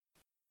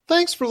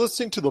Thanks for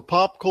listening to the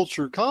Pop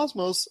Culture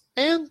Cosmos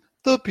and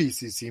the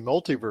PCC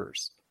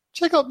Multiverse.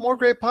 Check out more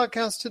great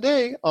podcasts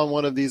today on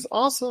one of these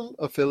awesome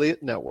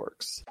affiliate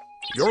networks.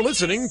 You're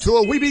listening to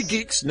a Weeby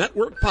Geeks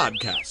Network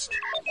podcast.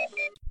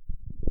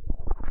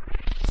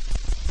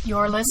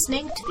 You're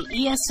listening to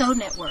the ESO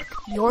Network,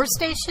 your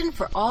station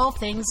for all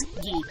things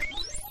geek.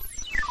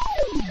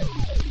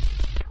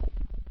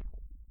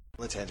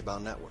 The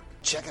Tangibound Network.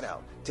 Check it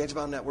out.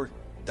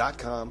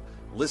 TangiboundNetwork.com.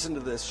 Listen to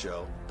this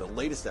show, the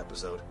latest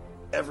episode,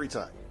 every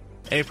time.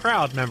 A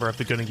proud member of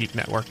the Gonna Geek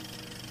Network.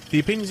 The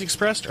opinions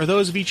expressed are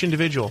those of each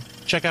individual.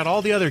 Check out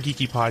all the other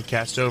geeky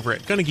podcasts over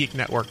at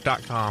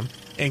GonnaGeekNetwork.com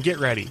and get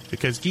ready,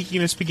 because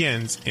geekiness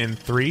begins in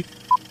 3,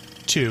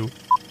 2,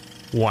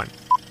 1.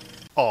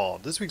 On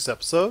this week's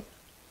episode,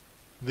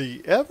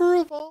 the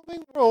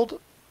ever-evolving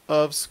world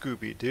of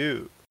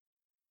Scooby-Doo.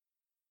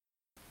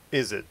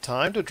 Is it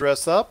time to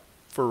dress up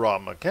for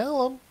Rob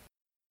McCallum?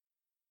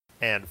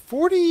 And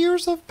 40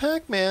 years of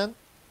Pac-Man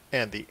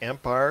and The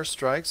Empire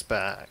Strikes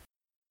Back.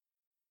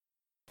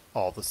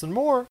 All this and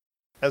more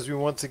as we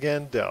once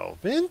again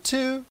delve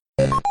into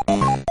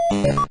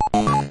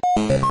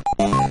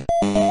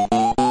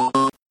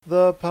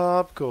the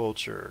Pop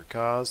Culture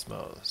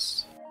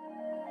Cosmos.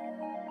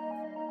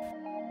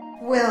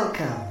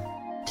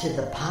 Welcome to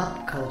the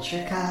Pop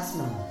Culture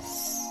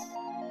Cosmos.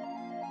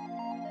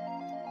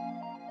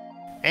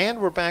 And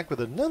we're back with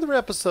another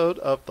episode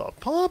of the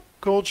Pop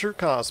Culture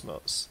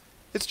Cosmos.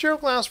 It's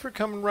Gerald Glassford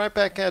coming right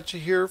back at you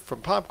here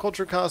from Pop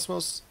Culture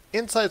Cosmos,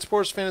 Inside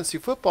Sports Fantasy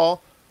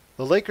Football,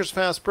 the Lakers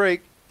Fast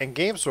Break, and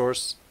Game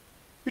Source.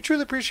 We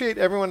truly appreciate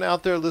everyone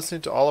out there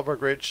listening to all of our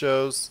great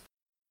shows.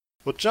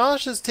 Well,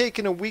 Josh is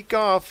taking a week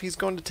off. He's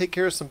going to take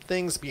care of some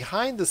things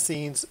behind the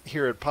scenes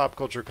here at Pop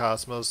Culture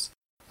Cosmos.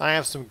 I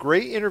have some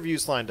great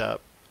interviews lined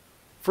up.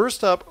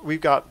 First up,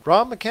 we've got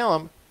Rob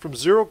McCallum from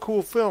Zero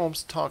Cool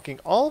Films talking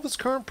all of his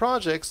current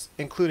projects,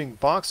 including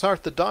Box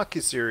Art the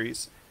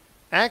docuseries,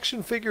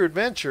 Action Figure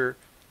Adventure,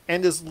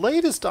 and his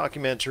latest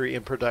documentary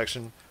in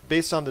production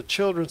based on the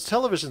children's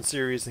television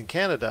series in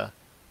Canada,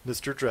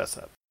 Mr.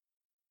 Dressup.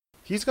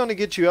 He's going to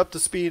get you up to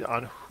speed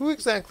on who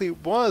exactly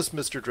was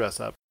Mr.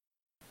 Dressup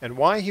and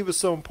why he was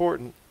so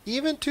important,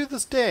 even to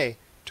this day,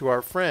 to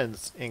our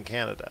friends in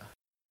Canada.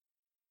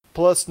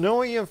 Plus,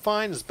 Noah Ian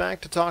Fine is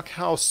back to talk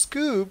how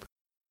Scoob,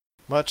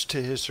 much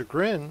to his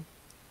chagrin,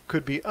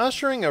 could be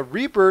ushering a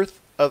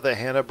rebirth of the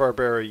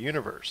Hanna-Barbera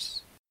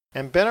universe.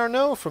 And Ben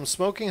Arnault from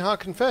Smoking Hot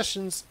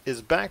Confessions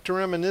is back to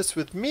reminisce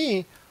with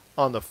me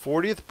on the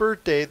 40th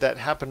birthday that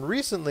happened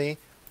recently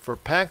for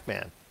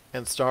Pac-Man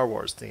and Star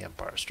Wars The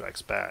Empire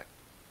Strikes Back.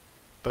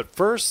 But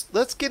first,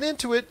 let's get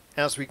into it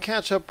as we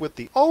catch up with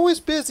the always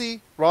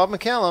busy Rob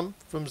McCallum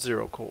from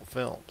Zero Cool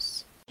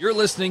Films. You're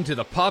listening to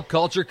the Pop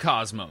Culture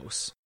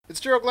Cosmos. It's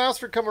Gerald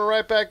Glassford coming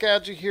right back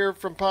at you here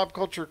from Pop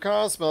Culture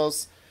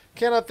Cosmos.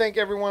 Cannot thank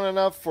everyone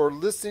enough for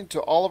listening to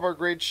all of our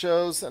great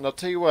shows, and I'll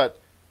tell you what,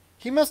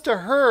 he must have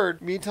heard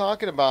me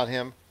talking about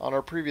him on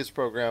our previous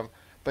program,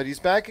 but he's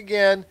back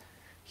again.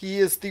 He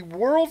is the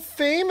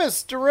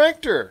world-famous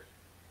director.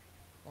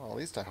 Well, at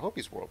least I hope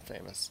he's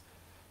world-famous.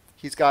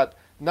 He's got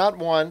not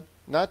one,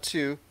 not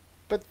two,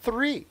 but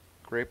 3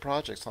 great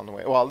projects on the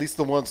way. Well, at least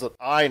the ones that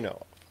I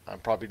know of. I'm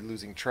probably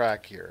losing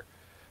track here.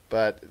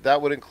 But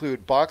that would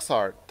include Box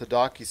Art, the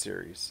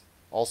docuseries,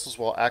 also as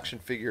well Action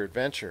Figure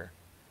Adventure,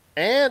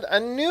 and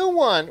a new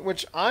one,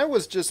 which I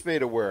was just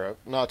made aware of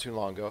not too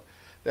long ago,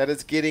 that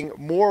is getting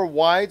more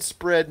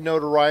widespread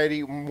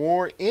notoriety,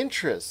 more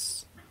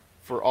interest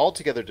for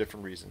altogether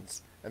different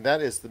reasons, and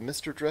that is the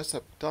Mr.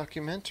 Dressup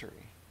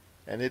documentary.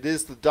 And it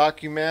is the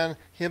documan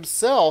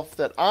himself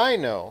that I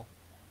know,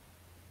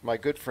 my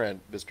good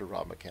friend, Mr.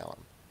 Rob McCallum.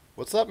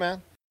 What's up,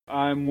 man?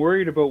 I'm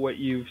worried about what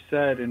you've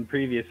said in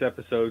previous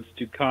episodes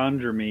to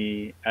conjure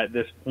me at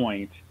this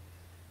point.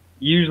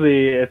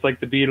 Usually it's like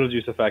the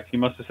Beetlejuice effect. You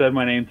must have said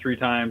my name 3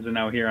 times and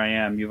now here I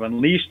am. You've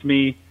unleashed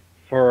me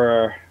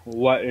for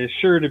what is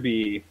sure to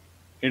be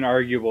an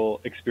arguable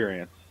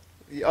experience.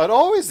 It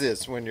always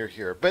is when you're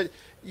here. But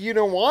you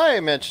know why I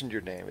mentioned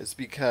your name is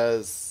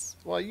because,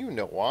 well, you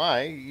know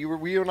why.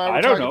 We and I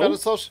were talking about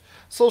it on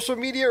social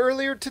media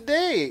earlier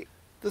today.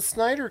 The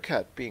Snyder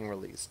Cut being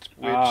released,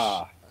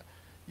 which,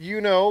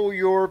 you know,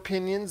 your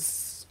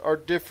opinions are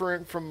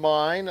different from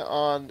mine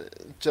on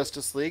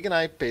Justice League, and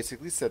I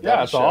basically said that.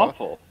 Yeah, it's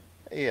awful.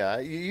 Yeah,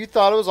 you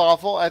thought it was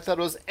awful. I thought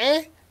it was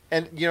eh.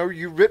 And, you know,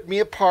 you ripped me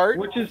apart.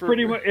 Which is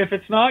pretty much, if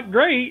it's not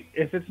great,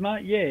 if it's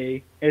not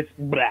yay, it's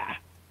blah.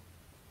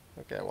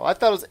 Okay, well, I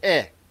thought it was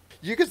eh.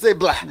 You could say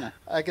blah.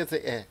 I could say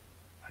eh.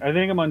 I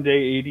think I'm on day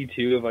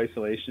 82 of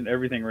isolation.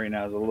 Everything right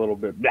now is a little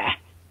bit blah.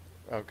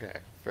 Okay,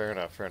 fair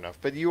enough.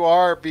 But you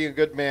are being a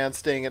good man,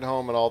 staying at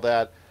home and all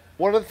that.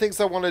 One of the things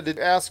I wanted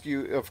to ask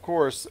you, of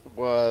course,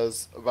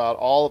 was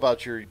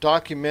about your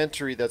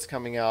documentary that's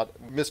coming out,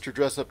 Mr.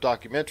 Dressup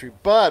documentary.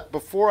 But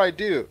before I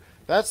do,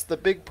 that's the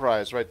big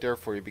prize right there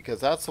for you,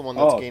 because that's the one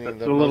that's gaining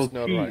the most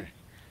notoriety.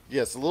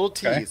 Yes, a little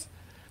tease.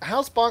 Okay.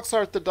 How's Box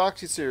Art the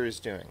docuseries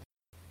doing?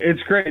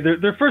 It's great.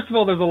 First of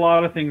all, there's a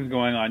lot of things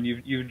going on.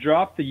 You've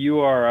dropped the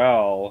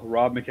URL,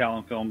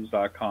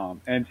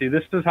 robmccallumfilms.com. And see,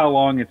 this is how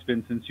long it's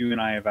been since you and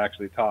I have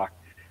actually talked.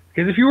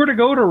 Because if you were to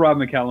go to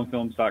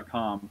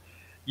robmccallumfilms.com,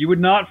 you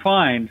would not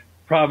find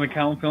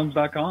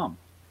robmccallumfilms.com.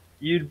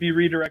 You'd be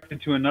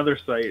redirected to another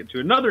site, to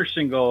another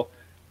shingle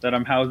that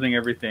I'm housing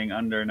everything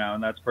under now,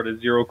 and that's part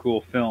of Zero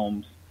Cool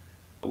Films,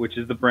 which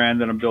is the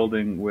brand that I'm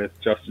building with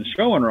Justin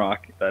Schoenrock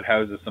that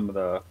houses some of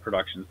the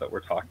productions that we're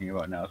talking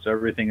about now. So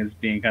everything is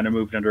being kind of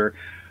moved under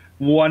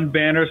one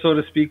banner, so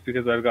to speak,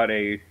 because I've got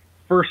a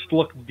first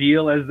look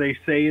deal, as they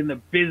say in the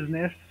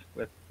business,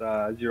 with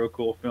Zero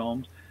Cool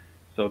Films.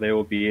 So they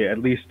will be, at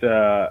least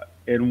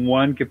in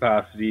one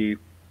capacity,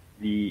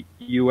 the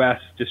U.S.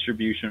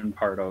 distribution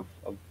part of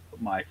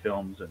my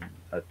films and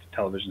a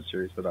television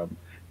series that I'm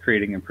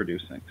creating and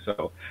producing.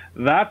 So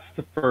that's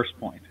the first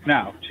point.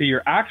 Now, to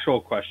your actual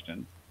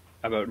question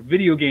about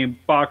video game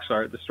box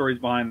art, the stories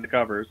behind the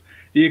covers,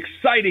 the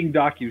exciting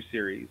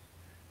docu-series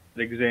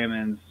that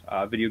examines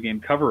video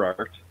game cover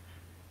art,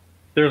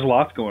 there's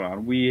lots going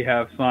on. We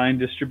have signed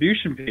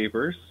distribution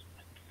papers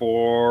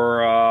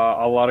for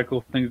a lot of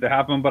cool things to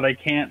happen, but I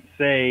can't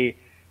say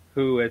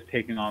who has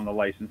taken on the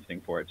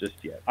licensing for it just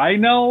yet. I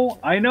know,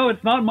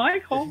 it's not my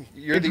call.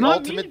 You're it's the not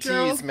ultimate me,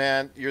 Gerald. tease,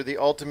 man. You're the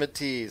ultimate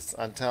tease,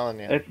 I'm telling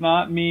you. It's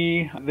not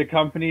me. The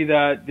company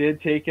that did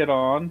take it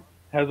on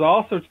has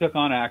also took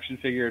on Action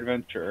Figure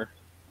Adventure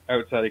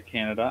outside of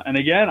Canada. And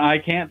again, I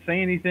can't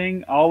say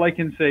anything. All I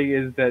can say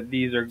is that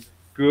these are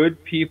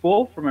good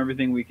people from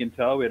everything we can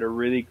tell. We had a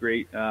really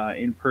great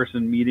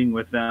in-person meeting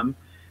with them,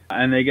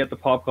 and they get the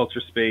pop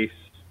culture space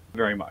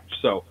very much.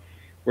 So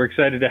we're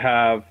excited to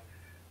have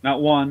not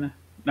one,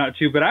 not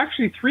two, but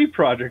actually 3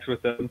 projects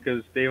with them,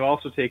 because they've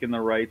also taken the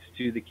rights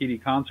to the Kitty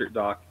concert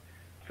doc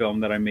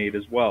film that I made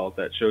as well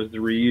that shows the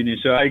reunion.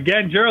 So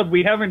again, Gerald,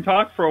 we haven't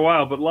talked for a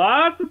while, but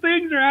lots of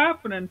things are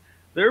happening.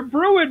 They're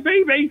brewing,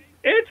 baby.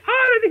 It's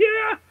hot in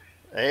here.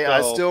 Hey,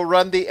 I still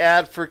run the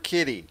ad for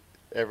Kitty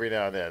every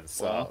now and then.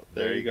 So well,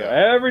 there you go.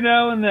 Every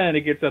now and then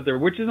it gets out there,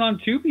 which is on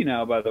Tubi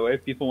now, by the way.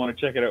 If people want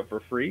to check it out for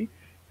free,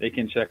 they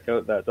can check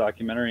out that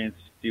documentary and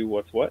see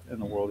what's what in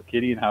the world of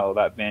Kitty and how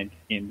that band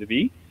came to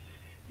be.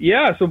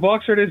 Yeah, so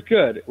box art is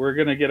good. We're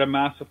going to get a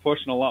massive push,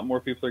 and a lot more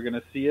people are going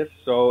to see it.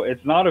 So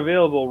it's not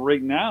available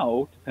right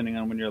now, depending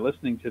on when you're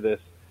listening to this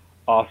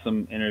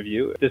awesome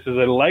interview. If this is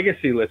a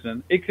legacy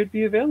listen, it could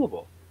be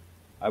available.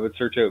 I would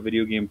search out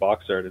video game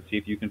box art and see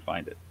if you can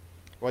find it.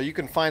 Well, you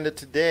can find it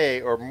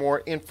today, or more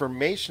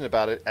information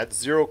about it, at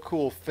Zero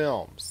Cool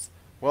Films.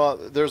 Well,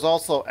 there's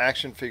also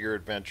Action Figure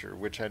Adventure,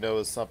 which I know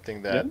is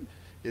something that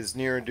is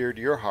near and dear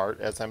to your heart,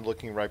 as I'm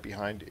looking right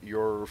behind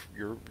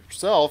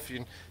yourself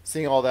and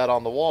seeing all that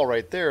on the wall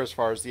right there as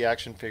far as the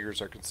action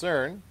figures are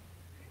concerned.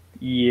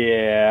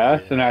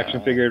 Yes, an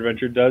Action Figure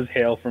Adventure does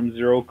hail from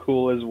Zero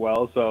Cool as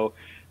well, so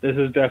this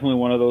is definitely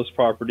one of those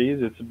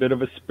properties. It's a bit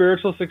of a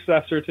spiritual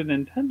successor to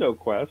Nintendo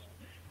Quest,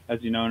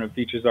 as you know, and it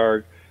features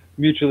our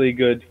mutually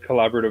good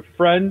collaborative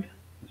friend,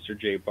 Mr.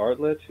 Jay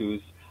Bartlett,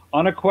 who's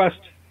on a quest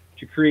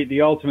to create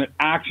the ultimate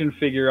action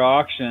figure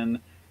auction,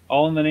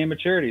 all in the name of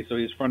charity. So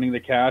he's fronting the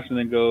cash and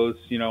then goes,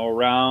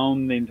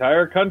 around the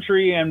entire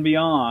country and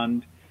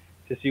beyond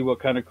to see what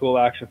kind of cool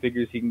action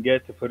figures he can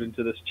get to put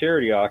into this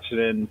charity auction.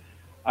 And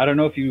I don't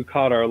know if you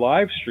caught our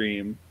live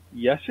stream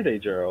yesterday,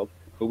 Gerald,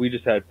 but we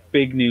just had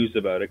big news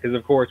about it. Because,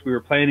 of course, we were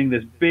planning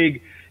this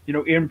big,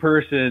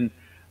 in-person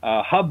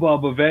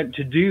hubbub event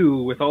to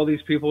do with all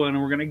these people,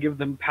 and we're going to give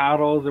them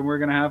paddles, and we're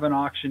going to have an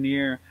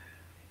auctioneer.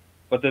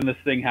 But then this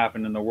thing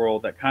happened in the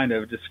world that kind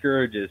of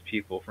discourages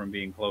people from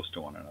being close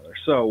to one another.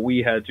 So we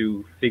had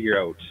to figure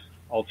out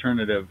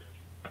alternative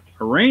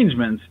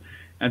arrangements.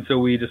 And so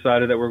we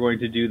decided that we're going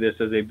to do this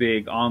as a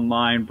big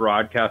online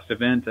broadcast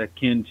event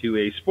akin to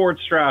a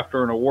sports draft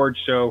or an award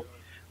show,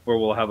 where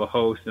we'll have a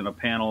host and a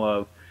panel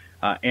of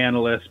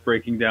analysts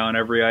breaking down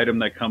every item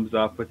that comes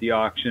up with the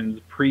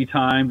auctions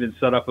pre-timed and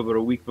set up about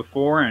a week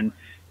before. And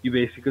you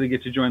basically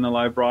get to join the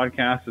live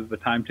broadcast as the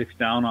time ticks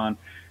down on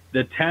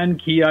the 10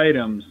 key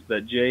items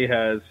that Jay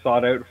has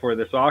sought out for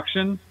this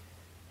auction,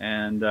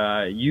 and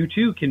you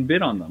too can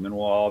bid on them, and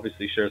we'll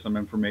obviously share some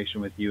information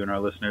with you and our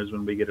listeners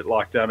when we get it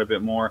locked down a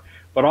bit more.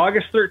 But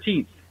August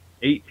 13th,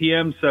 8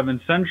 p.m.,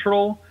 7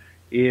 Central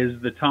is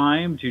the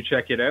time to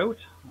check it out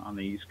on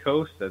the East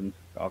Coast, and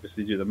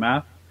obviously do the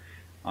math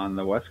on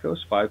the West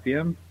Coast, 5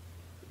 p.m.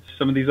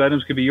 Some of these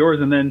items could be yours,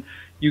 and then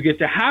you get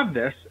to have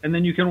this, and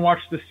then you can watch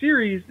the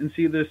series and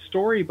see the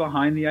story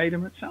behind the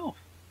item itself.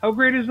 How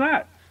great is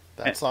that?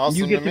 That's awesome.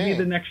 You get to be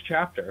the next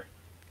chapter.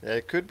 Yeah,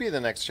 it could be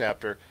the next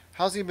chapter.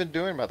 How's he been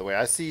doing, by the way?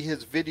 I see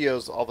his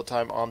videos all the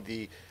time on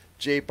the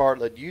Jay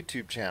Bartlett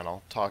YouTube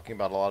channel, talking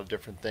about a lot of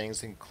different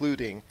things,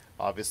 including,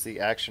 obviously,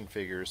 action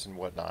figures and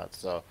whatnot.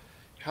 So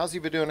how's he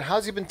been doing?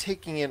 How's he been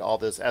taking in all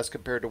this as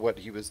compared to what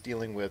he was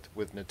dealing with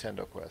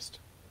Nintendo Quest?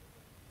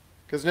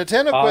 Because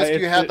Nintendo Quest,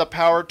 you had the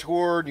Power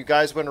Tour, and you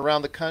guys went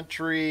around the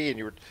country, and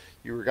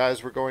you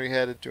guys were going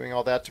ahead and doing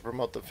all that to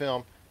promote the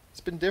film.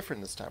 It's been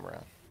different this time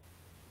around.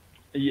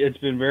 It's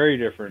been very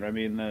different. I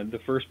mean, the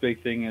first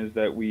big thing is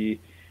that we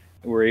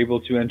were able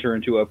to enter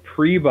into a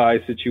pre-buy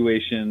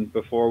situation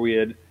before we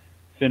had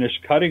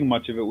finished cutting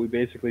much of it. We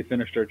basically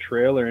finished our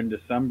trailer in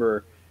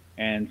December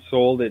and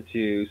sold it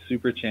to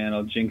Super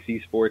Channel, Jinx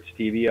Esports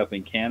TV up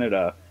in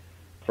Canada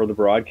for the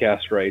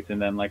broadcast rights.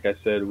 And then, like I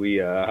said, we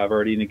have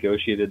already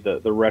negotiated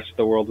the rest of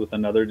the world with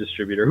another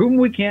distributor, whom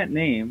we can't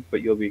name,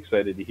 but you'll be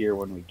excited to hear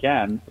when we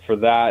can for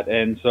that.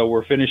 And so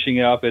we're finishing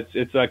it up.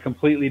 It's a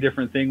completely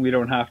different thing. We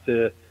don't have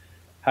to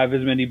have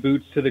as many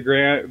boots to the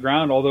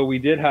ground, although we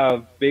did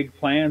have big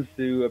plans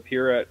to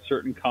appear at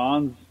certain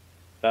cons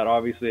that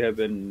obviously have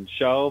been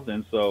shelved.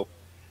 And so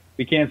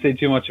we can't say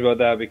too much about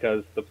that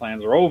because the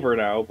plans are over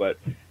now, but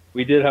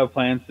we did have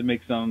plans to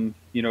make some,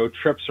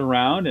 trips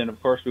around. And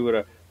of course we would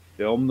have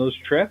filmed those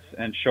trips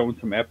and shown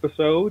some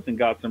episodes and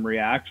got some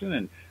reaction.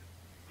 And,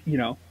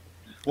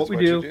 what we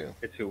do,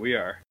 it's who we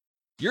are.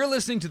 You're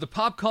listening to the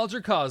Pop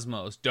Culture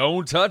Cosmos.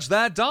 Don't touch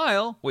that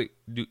dial. Wait,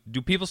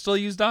 do people still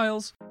use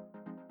dials?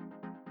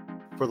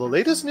 For the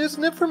latest news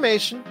and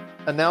information,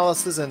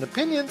 analysis and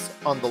opinions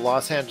on the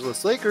Los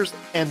Angeles Lakers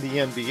and the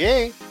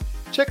NBA,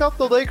 check out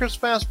the Lakers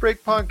Fast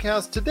Break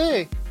podcast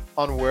today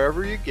on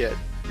wherever you get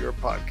your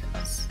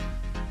podcasts.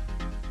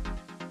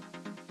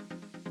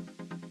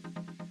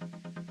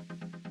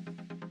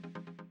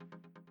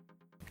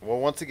 Well,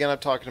 once again, I'm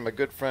talking to my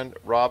good friend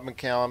Rob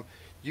McCallum.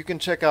 You can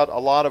check out a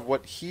lot of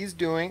what he's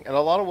doing and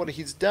a lot of what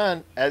he's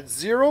done at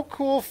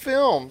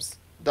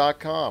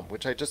ZeroCoolFilms.com,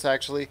 which I just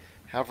actually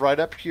have right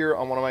up here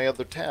on one of my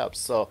other tabs.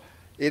 So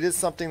it is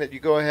something that you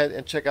go ahead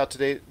and check out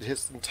today.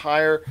 His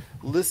entire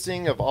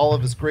listing of all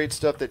of his great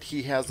stuff that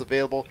he has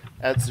available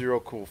at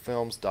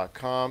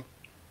ZeroCoolFilms.com.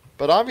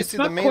 But obviously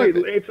the main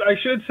I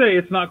should say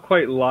it's not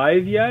quite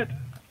live yet.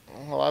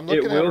 Well, I'm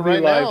looking at it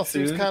right now.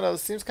 Seems kind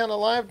of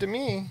live to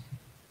me.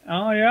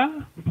 Oh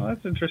yeah, well,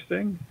 that's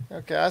interesting.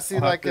 Okay, I see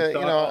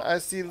I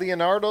see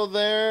Leonardo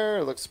there.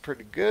 It looks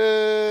pretty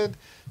good.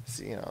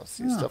 See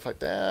stuff like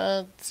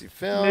that. See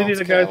films. Maybe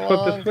the guys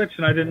flipped the switch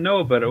and I didn't know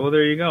about it. Well,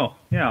 there you go.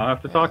 Yeah, I'll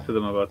have to talk to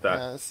them about that.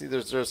 Yeah, see,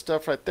 there's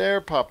stuff right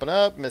there popping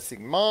up.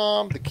 Missing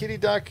Mom, the Kitty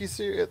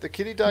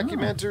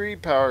documentary,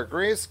 Power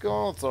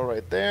Grayskull. It's all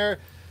right there.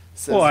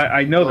 Well,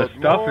 I know the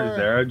stuff is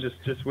there. I'm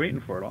just waiting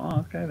for it.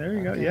 Oh, okay, there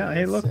you go. Yeah,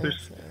 hey, look,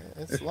 there's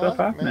stuff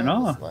happening.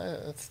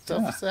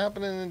 Stuff is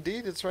happening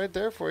indeed. It's right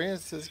there for you.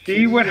 It says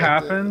See what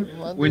happens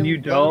when you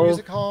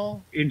delve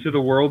into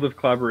the world of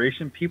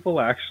collaboration. People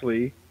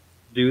actually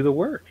do the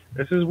work.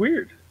 This is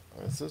weird.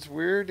 This is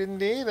weird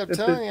indeed. I'm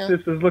telling you.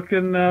 This is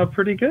looking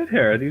pretty good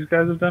here. These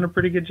guys have done a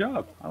pretty good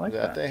job. I like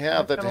that. They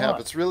have.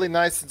 It's really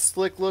nice and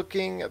slick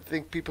looking. I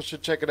think people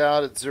should check it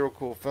out at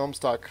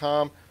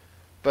ZeroCoolFilms.com.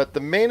 But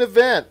the main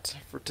event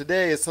for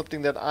today is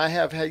something that I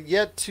have had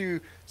yet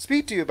to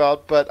speak to you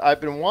about, but I've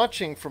been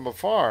watching from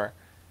afar,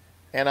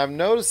 and I'm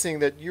noticing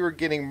that you are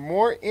getting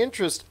more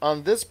interest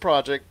on this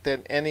project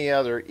than any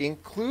other,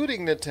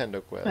 including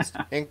Nintendo Quest,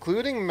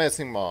 including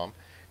Missing Mom.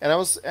 And I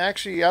was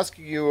actually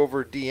asking you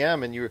over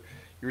DM, and you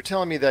were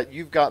telling me that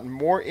you've gotten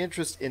more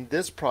interest in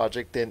this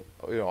project than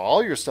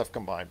all your stuff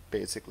combined,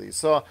 basically.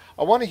 So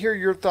I want to hear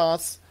your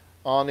thoughts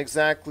on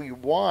exactly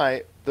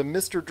why the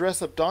Mr.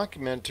 Dress-Up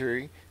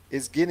documentary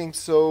is getting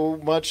so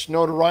much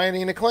notoriety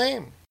and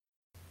acclaim.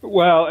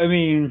 Well, I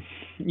mean,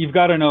 you've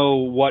got to know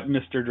what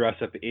Mr.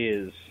 Dress-Up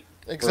is,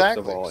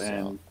 exactly. First of all. So,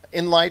 and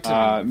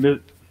enlighten me.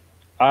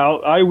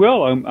 I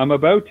will. I'm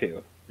about to.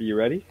 Are you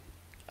ready?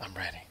 I'm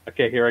ready.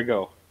 Okay, here I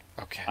go.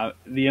 Okay.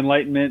 The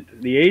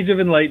age of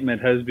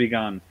enlightenment has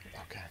begun.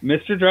 Okay.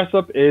 Mr.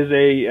 Dress-Up is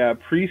a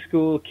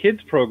preschool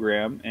kids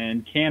program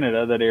in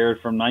Canada that aired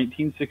from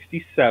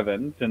 1967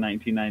 to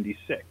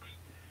 1996,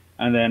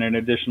 and then an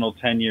additional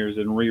 10 years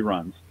in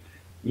reruns.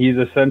 He's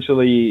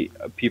essentially,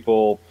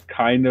 people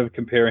kind of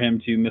compare him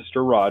to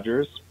Mr.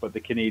 Rogers, but the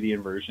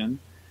Canadian version.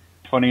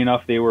 Funny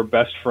enough, they were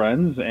best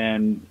friends,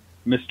 and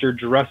Mr.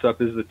 Dress-Up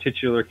is the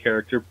titular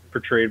character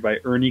portrayed by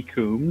Ernie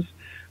Coombs,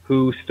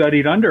 who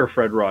studied under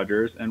Fred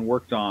Rogers and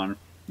worked on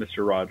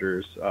Mr.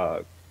 Rogers'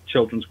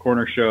 Children's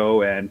Corner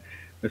show. And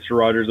Mr.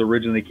 Rogers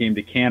originally came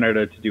to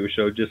Canada to do a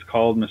show just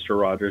called Mr.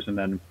 Rogers, and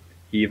then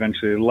he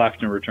eventually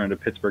left and returned to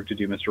Pittsburgh to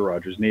do Mr.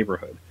 Rogers'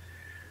 Neighborhood.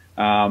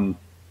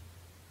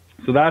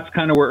 So that's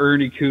kind of where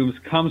Ernie Coombs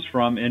comes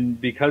from, and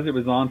because it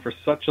was on for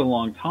such a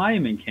long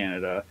time in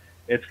Canada,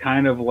 it's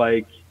kind of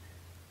like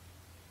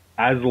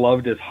as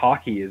loved as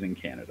hockey is in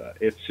Canada.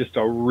 It's just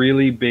a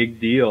really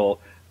big deal.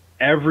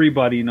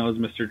 Everybody knows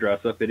Mr.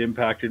 Dress-Up. It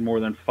impacted more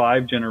than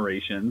 5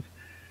 generations,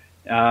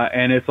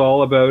 and it's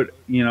all about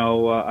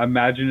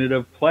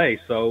imaginative play.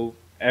 So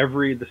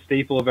the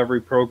staple of every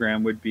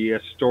program would be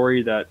a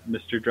story that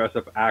Mr.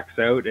 Dress-Up acts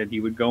out, and he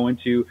would go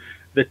into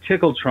the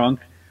tickle trunk,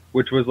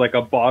 which was like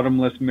a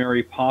bottomless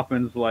Mary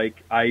Poppins-like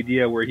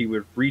idea where he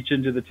would reach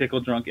into the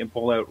tickle trunk and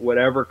pull out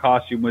whatever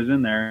costume was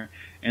in there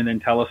and then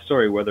tell a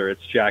story, whether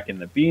it's Jack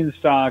and the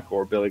Beanstalk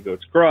or Billy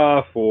Goat's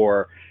Gruff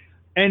or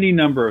any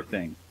number of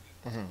things.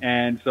 Mm-hmm.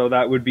 And so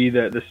that would be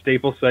the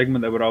staple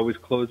segment that would always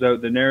close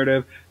out the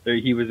narrative.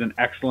 He was an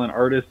excellent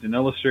artist and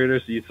illustrator,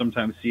 so you'd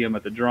sometimes see him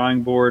at the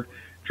drawing board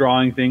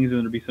drawing things,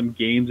 and there'd be some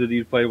games that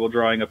he'd play while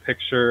drawing a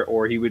picture,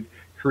 or he would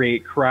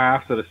create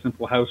crafts out of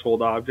simple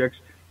household objects,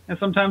 and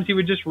sometimes he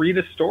would just read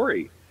a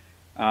story.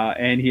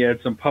 And he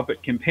had some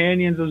puppet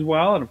companions as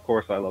well, and of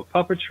course I love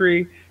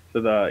puppetry,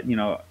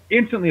 so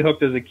instantly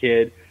hooked as a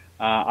kid.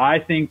 I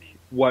think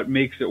what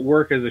makes it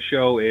work as a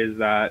show is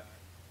that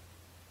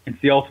it's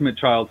the ultimate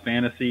child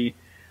fantasy.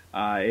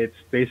 It's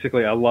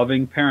basically a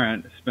loving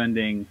parent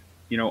spending,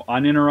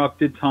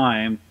 uninterrupted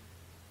time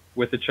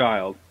with a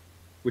child,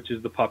 which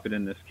is the puppet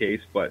in this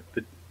case,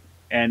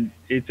 and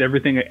it's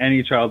everything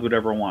any child would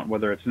ever want,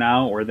 whether it's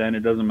now or then,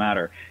 it doesn't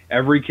matter.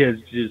 Every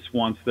kid just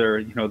wants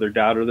their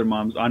dad or their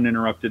mom's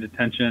uninterrupted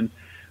attention,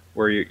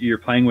 where you're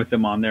playing with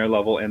them on their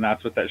level, and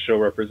that's what that show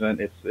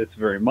represents. It's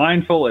very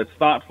mindful, it's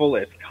thoughtful,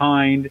 it's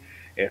kind,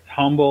 it's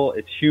humble,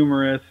 it's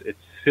humorous, it's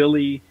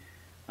silly,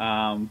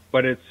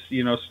 but it's,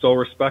 still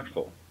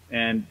respectful.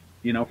 And,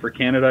 for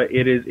Canada,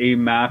 it is a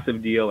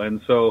massive deal.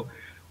 And so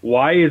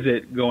why is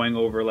it going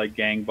over like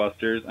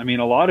gangbusters? I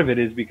mean, a lot of it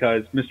is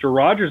because Mr.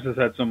 Rogers has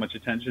had so much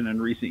attention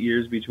in recent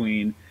years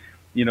between,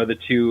 the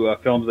two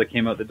films that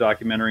came out, the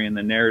documentary and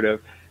the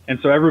narrative. And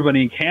so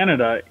everybody in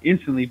Canada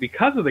instantly,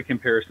 because of the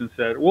comparison,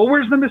 said, well,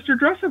 where's the Mr.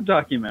 Dressup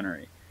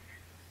documentary?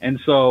 And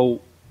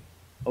so,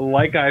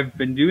 like I've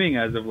been doing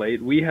as of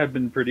late, we have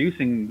been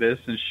producing this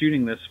and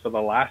shooting this for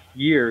the last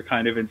year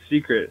kind of in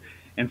secret.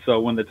 And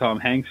so when the Tom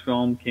Hanks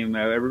film came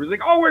out, everybody's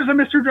like, oh, where's the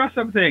Mr.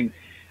 Dressup thing?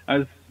 I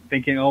was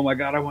thinking, oh my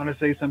God, I want to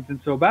say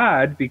something so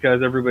bad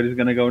because everybody's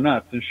going to go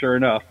nuts. And sure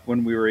enough,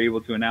 when we were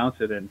able to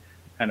announce it and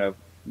kind of,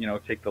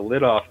 take the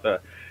lid off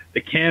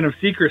the can of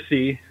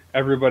secrecy,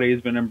 everybody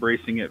has been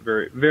embracing it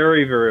very,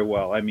 very, very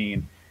well. I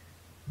mean,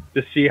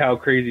 to see how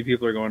crazy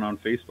people are going on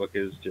Facebook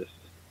is just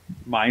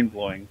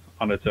mind-blowing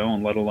on its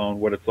own, let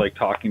alone what it's like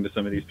talking to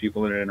some of these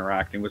people and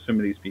interacting with some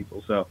of these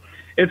people. So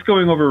it's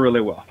going over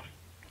really well.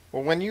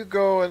 Well, when you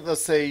go, and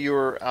let's say you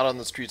were out on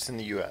the streets in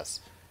the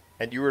U.S.,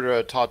 and you were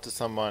to talk to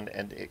someone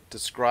and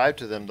describe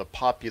to them the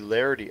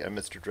popularity of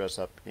Mr.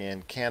 Dressup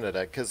in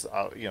Canada, because,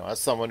 as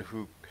someone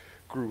who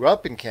grew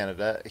up in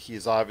Canada,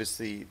 he's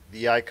obviously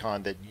the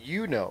icon that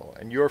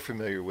and you're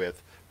familiar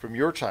with from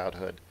your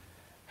childhood.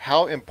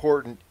 How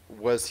important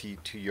was he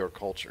to your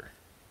culture?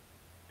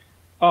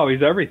 Oh,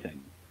 he's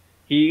everything.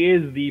 He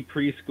is the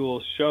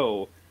preschool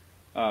show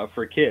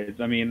for kids.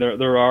 I mean,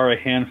 there are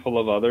a handful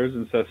of others,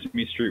 and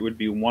Sesame Street would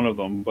be one of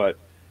them, but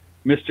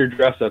Mr.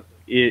 Dressup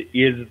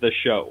is the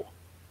show.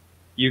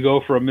 You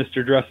go from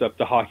Mr. Dressup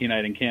to Hockey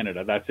Night in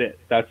Canada. That's it.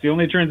 That's the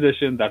only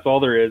transition. That's all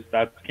there is.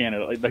 That's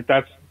Canada. Like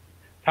that's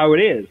how it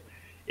is.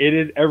 It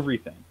is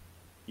everything,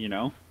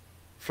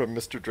 From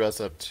Mr.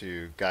 Dressup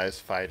to guys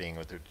fighting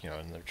with their,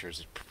 in their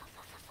jerseys,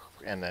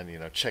 and then,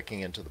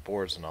 checking into the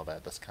boards and all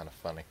that. That's kind of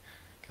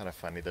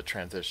funny, the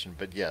transition.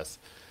 But yes,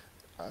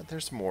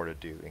 there's more to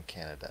do in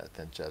Canada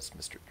than just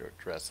Mr.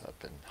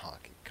 Dressup and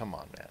hockey. Come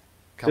on, man.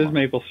 There's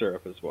maple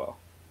syrup as well.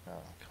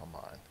 Oh, come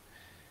on.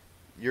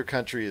 Your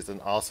country is an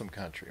awesome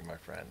country, my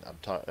friend.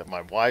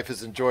 My wife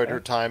has enjoyed her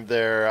time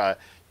there.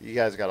 You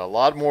guys got a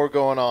lot more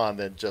going on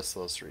than just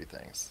those three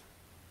things.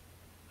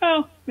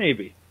 Well,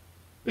 maybe.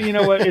 But you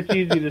know what? It's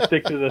easy to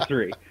stick to the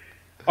three.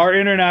 Our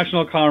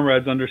international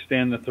comrades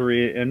understand the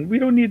three, and we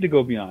don't need to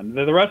go beyond.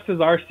 The rest is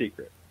our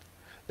secret.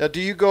 Now,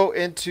 do you go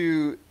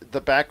into the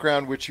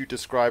background which you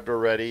described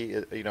already,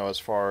 as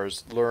far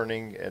as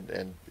learning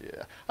and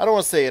I don't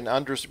want to say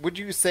would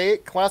you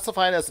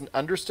classify it as an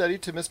understudy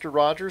to Mr.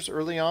 Rogers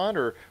early on,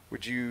 or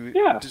would you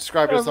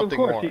describe it as something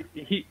more?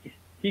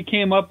 He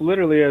came up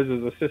literally as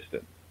his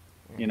assistant,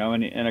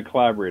 and a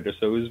collaborator.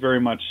 So it was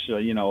very much,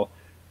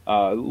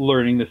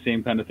 learning the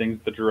same kind of things,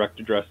 the direct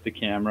address to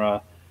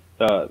camera,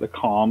 the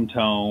calm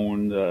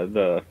tone,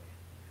 the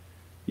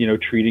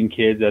treating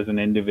kids as an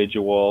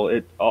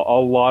individual. A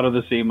lot of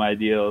the same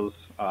ideals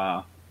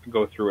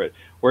go through it.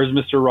 Whereas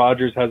Mr.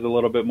 Rogers has a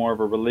little bit more of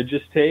a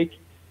religious take,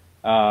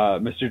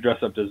 Mr.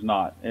 Dressup does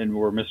not. And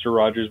where Mr.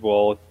 Rogers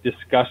will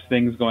discuss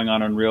things going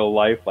on in real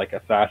life, like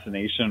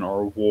assassination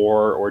or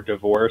war or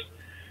divorce,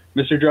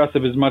 Mr.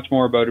 Dressup is much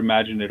more about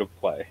imaginative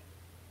play.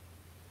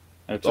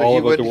 And it's all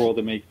about the world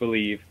of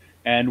make-believe.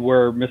 And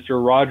where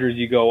Mr. Rogers,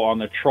 you go on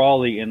the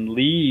trolley and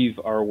leave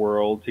our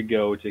world to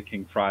go to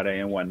King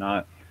Friday and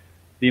whatnot,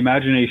 the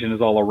imagination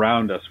is all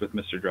around us with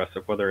Mr.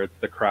 Dressup, whether it's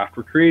the craft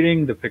we're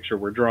creating, the picture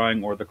we're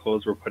drawing, or the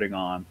clothes we're putting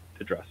on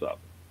to dress up.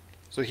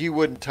 So he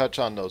wouldn't touch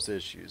on those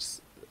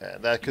issues,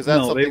 because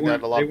that's something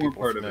that a lot of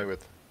people are familiar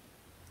with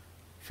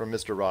from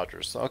Mr.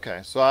 Rogers.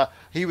 Okay, so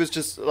he was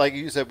just, like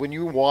you said, when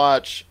you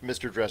watch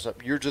Mr.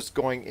 Dressup, you're just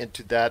going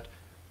into that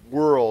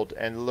world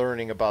and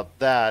learning about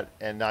that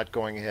and not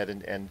going ahead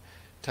and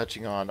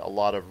touching on a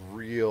lot of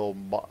real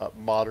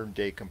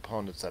modern-day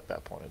components at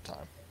that point in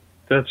time.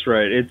 That's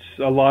right. It's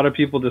a lot of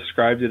people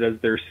described it as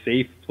their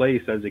safe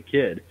place as a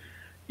kid.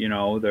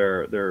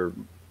 Their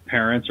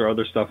parents or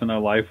other stuff in their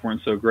life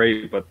weren't so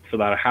great, but for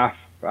that half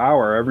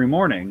hour every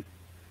morning,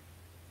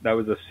 that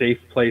was a safe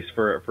place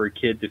for a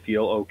kid to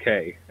feel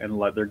okay and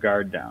let their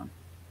guard down.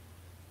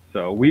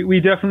 So we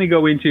definitely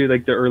go into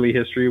like the early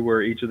history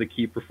where each of the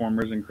key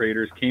performers and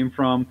creators came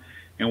from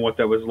and what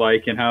that was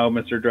like, and how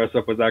Mr. Dress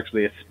Up was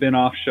actually a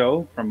spin-off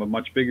show from a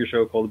much bigger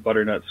show called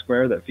Butternut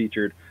Square that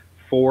featured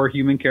 4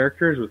 human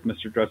characters, with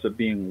Mr. Dress Up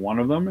being one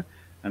of them.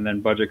 And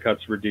then budget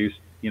cuts reduced,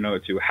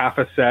 to half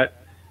a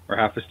set or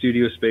half a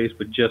studio space,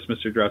 but just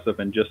Mr. Dress Up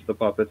and just the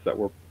puppets that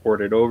were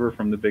ported over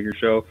from the bigger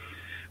show.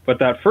 But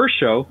that first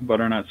show,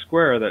 Butternut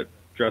Square, that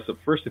Dress Up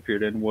first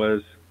appeared in,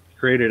 was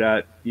created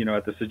at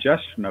the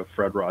suggestion of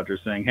Fred Rogers,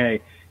 saying,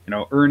 hey,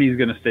 Ernie's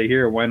going to stay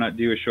here. Why not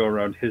do a show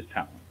around his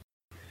talent?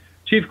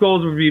 Chief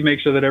goals would be make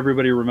sure that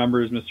everybody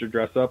remembers Mr.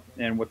 Dress Up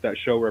and what that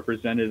show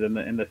represented and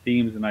the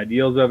themes and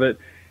ideals of it,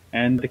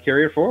 and to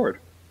carry it forward.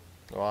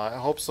 Well, I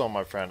hope so,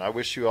 my friend. I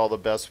wish you all the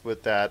best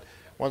with that.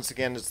 Once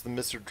again, it's the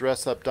Mr.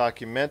 Dress Up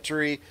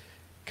documentary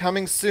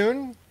coming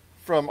soon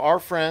from our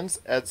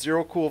friends at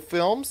Zero Cool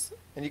Films,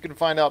 and you can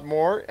find out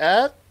more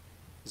at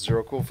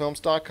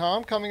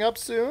ZeroCoolFilms.com. Coming up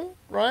soon,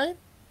 right?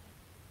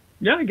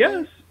 Yeah, I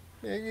guess.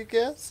 Yeah, you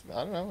guess?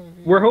 I don't know.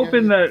 We're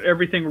hoping that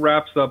everything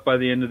wraps up by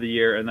the end of the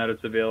year and that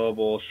it's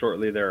available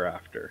shortly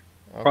thereafter.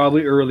 Okay.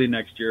 Probably early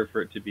next year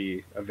for it to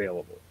be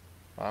available.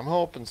 I'm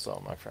hoping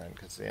so, my friend,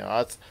 because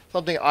that's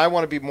something I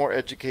want to be more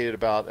educated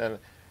about. And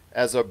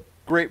as a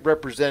great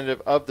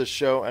representative of the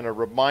show and a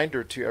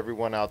reminder to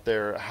everyone out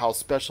there how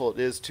special it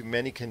is to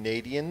many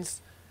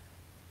Canadians,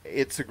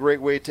 it's a great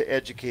way to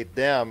educate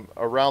them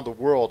around the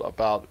world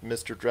about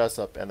Mr. Dress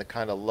Up and the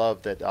kind of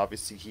love that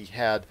obviously he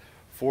had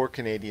for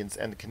Canadians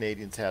and the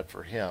Canadians had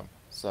for him.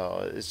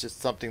 So it's just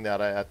something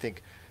that I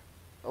think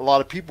a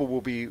lot of people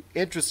will be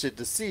interested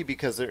to see,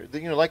 because they're,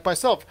 like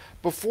myself,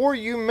 before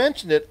you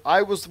mentioned it,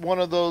 I was one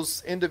of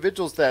those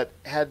individuals that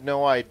had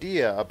no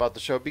idea about the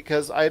show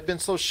because I had been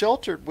so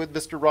sheltered with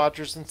Mr.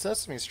 Rogers and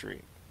Sesame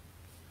Street.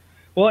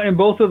 Well, and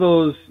both of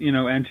those,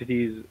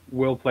 entities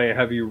will play a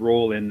heavy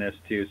role in this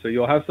too. So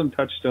you'll have some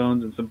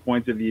touchstones and some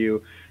points of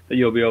view that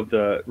you'll be able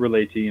to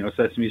relate to.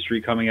 Sesame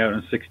Street coming out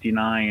in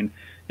 '69.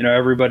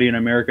 Everybody in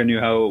America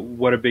knew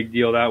what a big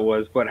deal that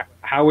was, but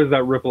how was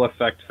that ripple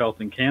effect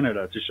felt in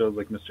Canada to shows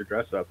like Mr.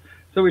 Dress Up?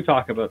 So we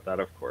talk about that,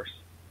 of course.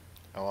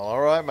 Well,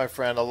 all right, my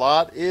friend. A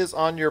lot is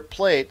on your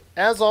plate,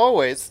 as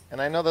always,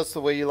 and I know that's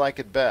the way you like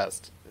it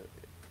best.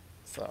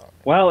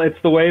 Well, it's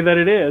the way that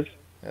it is.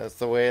 That's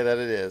the way that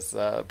it is.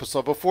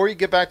 So before you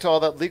get back to all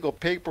that legal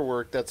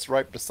paperwork that's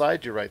right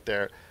beside you right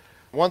there,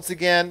 once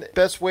again,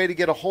 best way to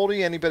get a hold of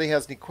you, anybody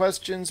has any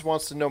questions,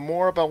 wants to know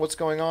more about what's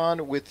going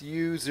on with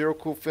you, Zero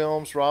Cool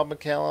Films, Rob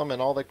McCallum, and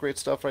all that great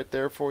stuff right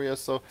there for you.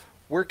 So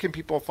where can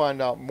people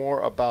find out more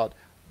about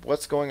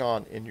what's going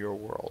on in your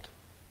world?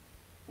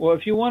 Well,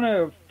 if you want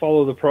to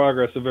follow the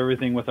progress of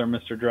everything with our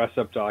Mr. Dress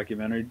Up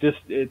documentary,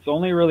 it's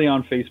only really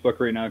on Facebook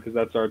right now because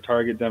that's our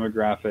target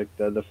demographic,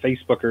 the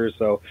Facebookers.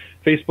 So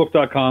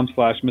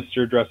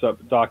Facebook.com/Mr. Dress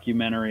Up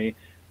documentary.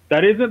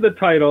 That isn't the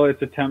title.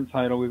 It's a temp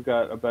title. We've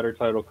got a better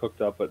title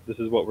cooked up, but this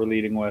is what we're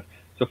leading with.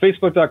 So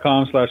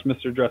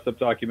Facebook.com/Mr. Dress Up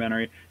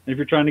documentary. And if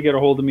you're trying to get a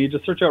hold of me,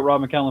 just search out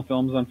Rob McCallum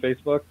Films on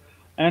Facebook.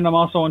 And I'm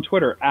also on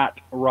Twitter at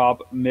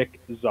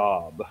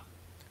RobMcZob.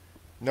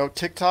 No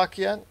TikTok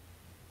yet?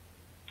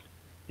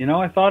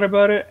 I thought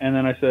about it, and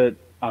then I said,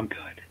 I'm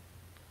good.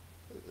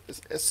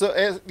 So,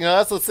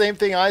 that's the same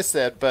thing I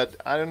said, but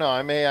I don't know.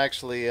 I may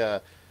actually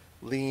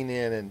lean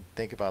in and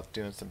think about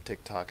doing some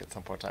TikTok at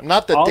some point in time.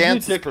 Not the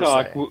dances per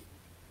se.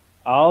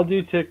 I'll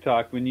do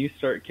TikTok when you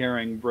start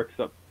carrying bricks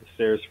up the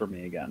stairs for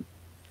me again.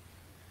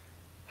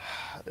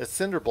 It's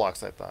cinder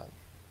blocks, I thought.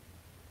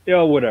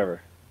 Yeah,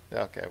 whatever.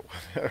 Okay,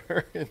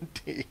 whatever,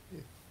 indeed.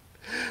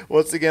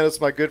 Once again, it's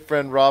my good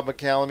friend Rob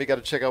McCallum. You got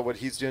to check out what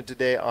he's doing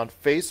today on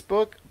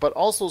Facebook, but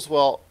also as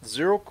well,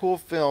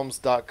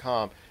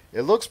 ZeroCoolFilms.com.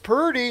 It looks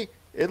pretty.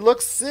 It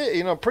looks,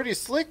 pretty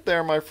slick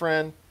there, my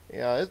friend.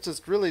 Yeah, it's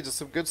just really just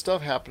some good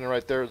stuff happening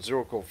right there at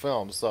Zero Cool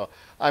Films. So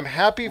I'm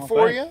happy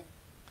for you.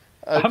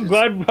 I'm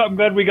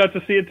glad we got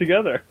to see it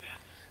together.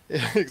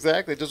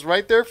 Exactly, just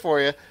right there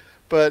for you.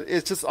 But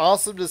it's just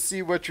awesome to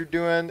see what you're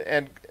doing,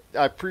 and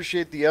I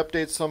appreciate the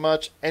updates so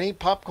much. Any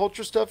pop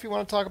culture stuff you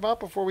want to talk about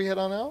before we head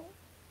on out?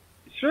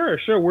 Sure.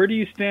 Where do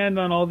you stand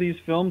on all these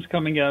films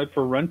coming out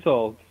for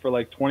rental for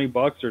like $20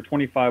 or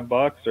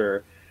 $25,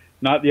 or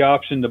not the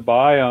option to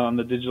buy on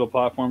the digital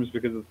platforms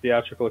because of the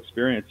theatrical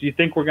experience? Do you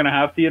think we're going to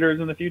have theaters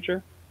in the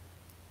future?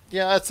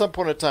 Yeah, at some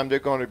point in time, they're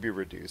going to be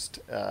reduced.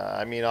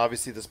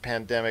 Obviously, this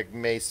pandemic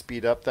may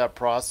speed up that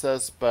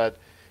process, but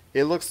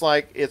it looks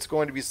like it's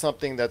going to be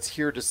something that's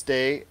here to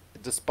stay,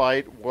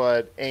 despite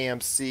what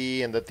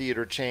AMC and the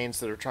theater chains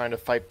that are trying to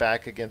fight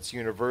back against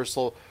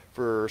Universal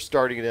for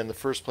starting it in the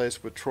first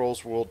place with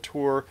Trolls World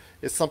Tour.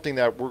 It's something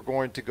that we're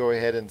going to go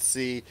ahead and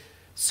see.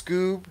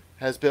 Scoob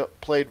has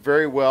played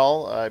very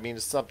well.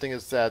 It's something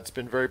that's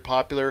been very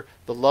popular.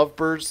 The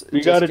Lovebirds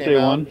we got it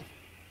day one.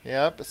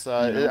 Yep.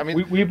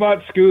 We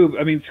bought Scoob.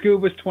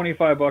 Scoob was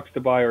 $25 to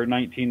buy or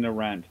 $19 to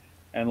rent.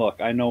 And look,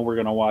 I know we're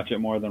going to watch it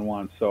more than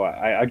once, so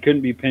I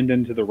couldn't be pinned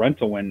into the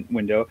rental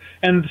window.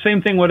 And the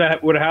same thing would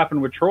have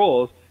happened with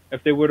Trolls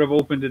if they would have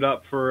opened it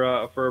up for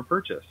a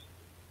purchase.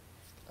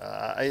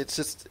 It's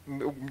just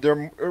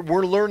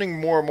we're learning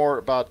more and more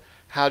about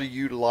how to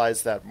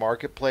utilize that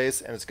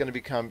marketplace, and it's going to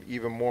become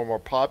even more and more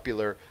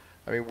popular.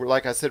 I mean,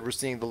 like I said, we're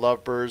seeing the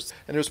Lovebirds,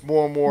 and there's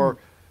more and more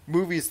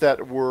movies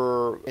that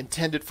were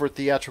intended for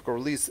theatrical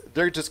release.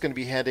 They're just going to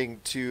be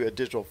heading to a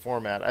digital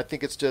format. I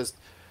think it's just,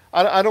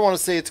 I don't want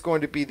to say it's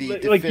going to be the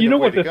like you know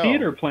way what to the go.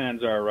 theater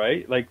plans are,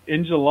 right? Like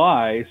in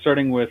July,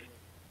 starting with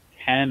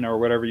 10 or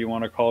whatever you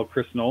want to call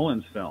Chris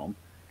Nolan's film.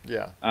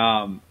 Yeah.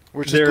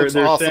 Which they're looks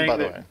awesome, saying by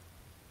the that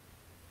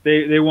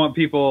way. They want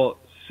people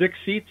 6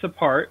 seats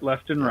apart,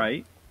 left and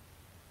right,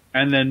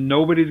 and then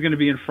nobody's going to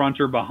be in front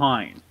or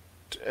behind.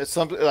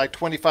 Something like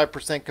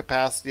 25%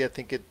 capacity, I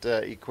think it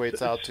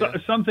equates out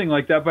to. Something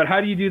like that. But how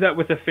do you do that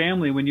with a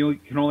family when you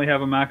can only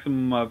have a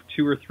maximum of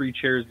 2 or 3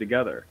 chairs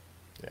together?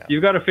 Yeah.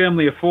 You've got a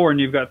family of 4 and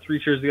you've got 3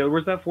 chairs together.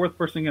 Where's that 4th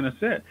person going to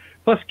sit?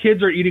 Plus,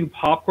 kids are eating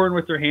popcorn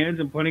with their hands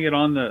and putting it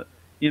on the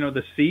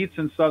seats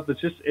and stuff.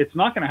 It's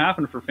not going to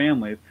happen for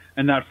families.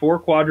 And that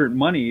 4-quadrant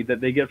money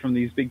that they get from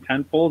these big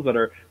tent poles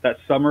that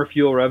summer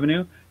fuel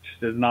revenue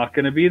just is not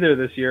going to be there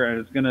this year, and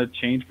it's going to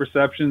change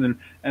perceptions,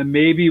 and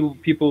maybe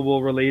people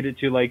will relate it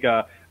to like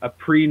a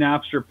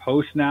pre-Napster,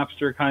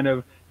 post-Napster kind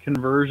of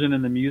conversion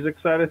in the music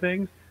side of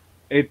things.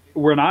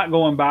 We're not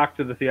going back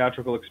to the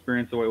theatrical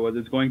experience the way it was.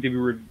 It's going to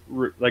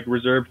be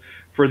reserved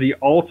for the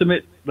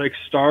ultimate like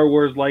Star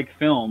Wars-like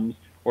films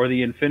or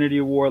the Infinity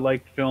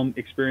War-like film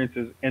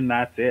experiences, and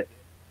that's it.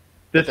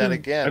 But then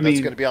again, that's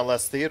going to be on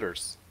less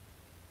theaters.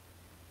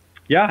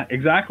 Yeah,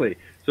 exactly.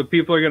 So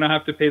people are going to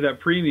have to pay that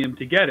premium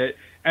to get it,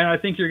 and I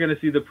think you're going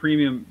to see the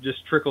premium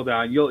just trickle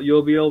down.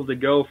 You'll be able to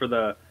go for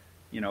the,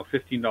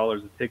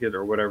 $15 a ticket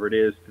or whatever it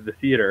is to the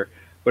theater.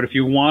 But if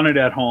you want it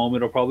at home,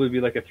 it'll probably be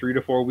like a 3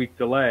 to 4 week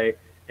delay,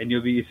 and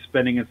you'll be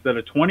spending, instead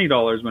of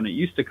 $20 when it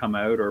used to come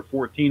out or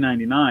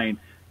 $14.99,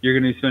 you're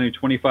going to be spending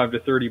 $25 to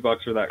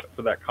 $30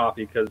 for that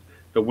copy because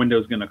the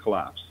window's going to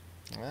collapse.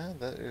 Well,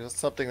 that is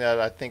something that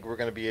I think we're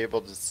going to be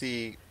able to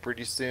see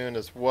pretty soon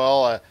as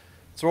well.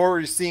 So we're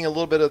already seeing a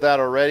little bit of that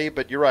already,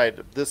 but you're right.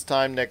 This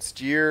time next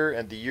year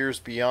and the years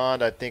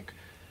beyond, I think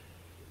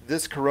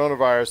this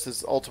coronavirus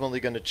is ultimately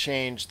going to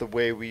change the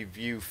way we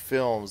view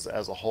films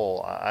as a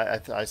whole.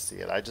 I see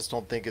it. I just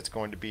don't think it's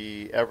going to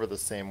be ever the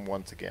same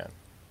once again.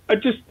 I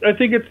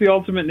think it's the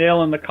ultimate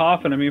nail in the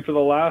coffin. I mean, for the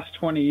last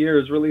 20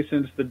 years, really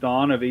since the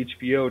dawn of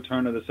HBO,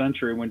 turn of the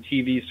century, when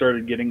TV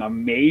started getting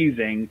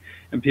amazing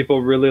and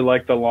people really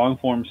liked the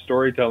long-form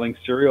storytelling,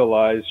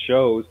 serialized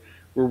shows,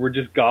 where we're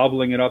just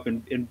gobbling it up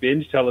in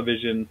binge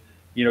television,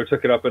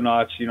 took it up a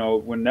notch,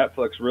 when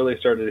Netflix really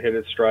started to hit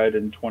its stride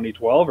in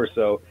 2012 or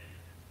so.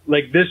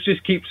 Like, this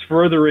just keeps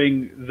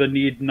furthering the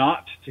need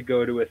not to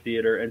go to a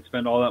theater and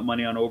spend all that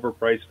money on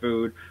overpriced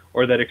food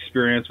or that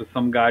experience with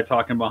some guy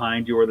talking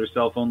behind you or their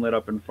cell phone lit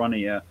up in front of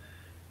you.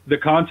 The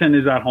content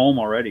is at home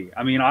already.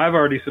 I mean, I've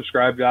already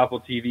subscribed to Apple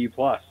TV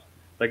Plus.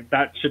 Like,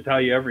 that should tell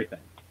you everything.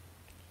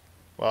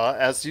 Well,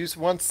 as you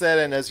once said,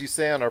 and as you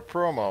say on our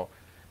promo,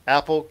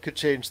 Apple could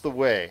change the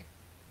way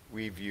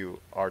we view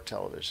our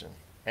television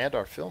and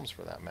our films,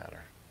 for that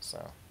matter.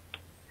 So,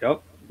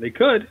 yep, they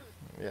could.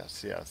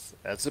 Yes.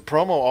 As the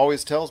promo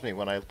always tells me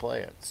when I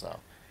play it. So,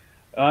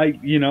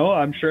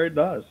 I'm sure it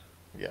does.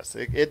 Yes,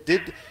 it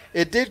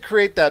did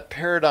create that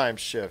paradigm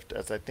shift,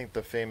 as I think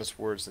the famous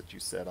words that you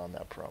said on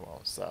that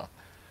promo. So.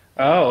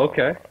 Oh,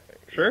 okay,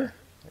 sure.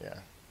 Yeah.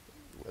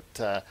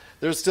 But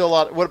there's still a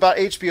lot. What about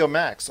HBO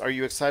Max? Are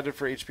you excited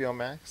for HBO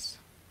Max?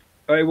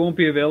 It won't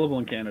be available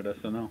in Canada,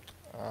 so no.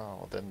 Oh,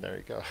 well, then there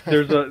you go.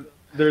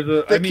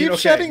 They keep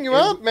shutting you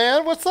out,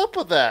 man. What's up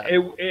with that?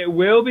 It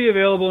will be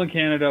available in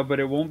Canada, but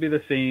it won't be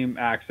the same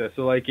access.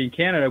 So, like in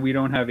Canada, we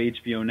don't have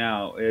HBO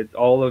now.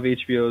 All of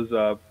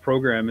HBO's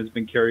program has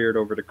been carried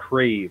over to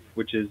Crave,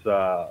 which is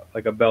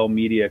like a Bell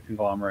Media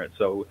conglomerate.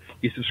 So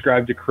you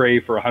subscribe to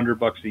Crave for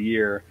 $100 a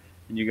year,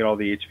 and you get all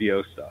the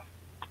HBO stuff.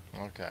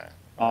 Okay.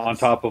 On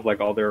top of like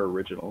all their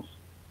originals.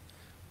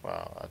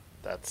 Wow,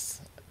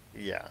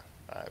 yeah.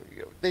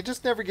 They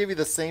just never give you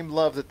the same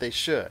love that they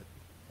should.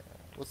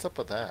 What's up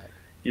with that?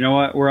 You know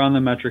what? We're on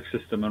the metric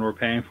system, and we're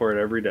paying for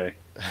it every day.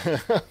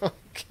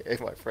 Okay,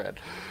 my friend.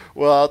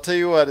 Well, I'll tell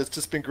you what. It's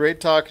just been great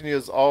talking to you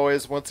as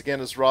always. Once again,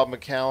 it's Rob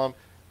McCallum,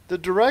 the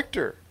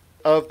director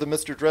of the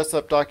Mr. Dress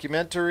Up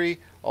documentary,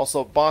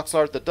 also Box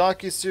Art, the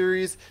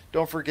docuseries.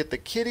 Don't forget the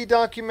Kitty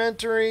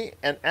documentary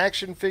and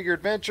Action Figure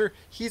Adventure.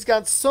 He's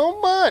got so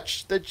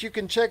much that you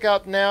can check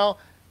out now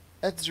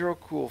at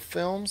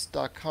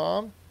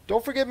ZeroCoolFilms.com.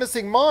 Don't forget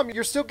Missing Mom.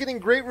 You're still getting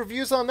great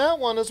reviews on that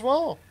one as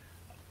well.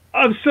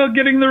 I'm still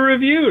getting the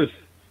reviews.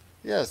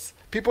 Yes.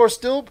 People are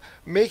still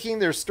making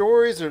their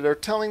stories, or they're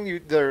telling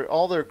you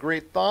all their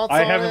great thoughts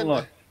on it.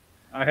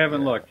 I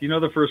haven't looked. You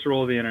know the first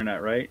rule of the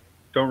internet, right?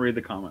 Don't read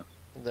the comments.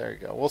 There you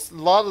go. Well, a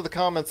lot of the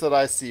comments that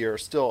I see are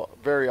still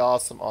very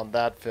awesome on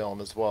that film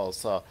as well.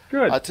 So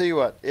good. I'll tell you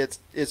what, it's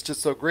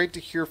just so great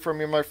to hear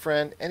from you, my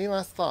friend. Any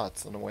last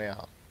thoughts on the way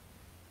out?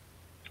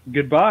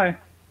 Goodbye.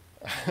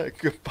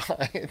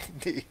 Goodbye,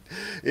 indeed.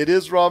 It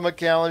is Rob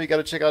McCallum. You got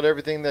to check out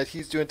everything that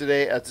he's doing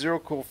today at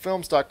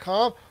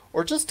ZeroCoolFilms.com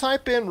or just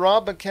type in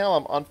Rob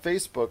McCallum on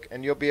Facebook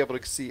and you'll be able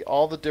to see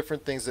all the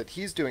different things that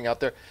he's doing out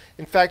there.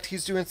 In fact,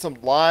 he's doing some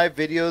live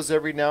videos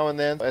every now and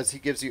then as he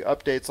gives you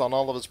updates on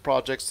all of his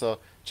projects. So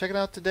check it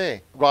out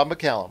today. Rob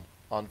McCallum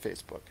on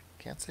Facebook.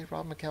 Can't say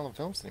Rob McCallum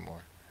Films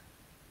anymore.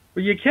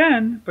 Well, you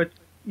can, but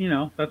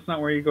that's not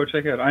where you go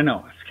check it out. I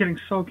know. It's getting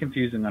so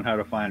confusing on how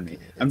to find me.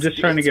 I'm just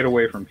trying to get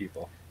away from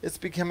people. It's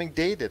becoming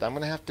dated. I'm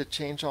going to have to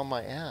change all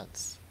my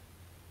ads.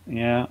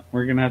 Yeah,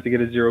 we're going to have to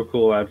get a Zero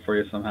Cool ad for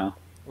you somehow.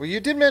 Well,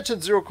 you did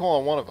mention Zero Cool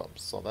on one of them,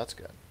 so that's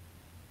good.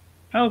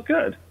 Oh,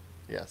 good.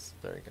 Yes,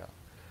 there you go.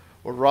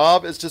 Well,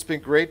 Rob, it's just been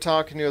great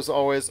talking to you as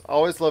always.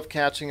 Always love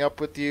catching up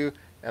with you,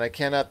 and I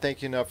cannot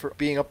thank you enough for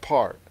being a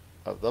part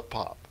of the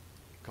pop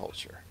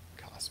culture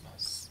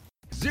cosmos.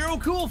 Zero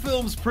Cool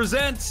Films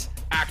presents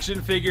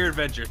Action Figure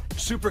Adventure.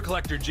 Super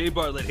collector Jay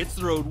Bartlett hits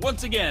the road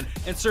once again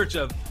in search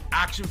of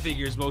action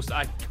figures' most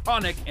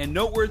iconic and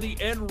noteworthy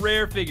and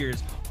rare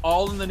figures,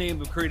 all in the name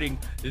of creating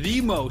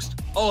the most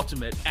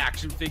ultimate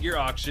action figure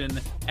auction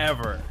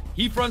ever.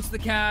 He fronts the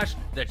cash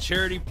that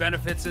charity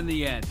benefits in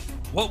the end.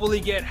 What will he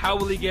get? How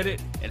will he get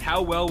it? And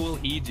how well will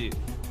he do?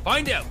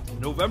 Find out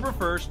November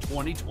 1st,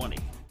 2020.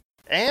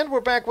 And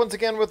we're back once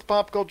again with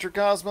Pop Culture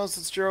Cosmos.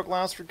 It's Gerald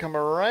Glassford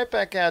coming right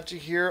back at you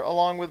here,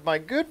 along with my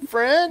good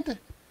friend,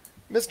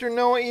 Mr.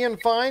 Noah Ian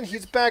Fine.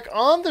 He's back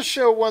on the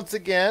show once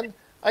again.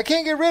 I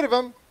can't get rid of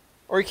him,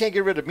 or he can't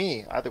get rid of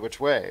me, either which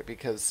way,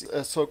 because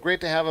it's so great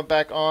to have him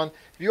back on.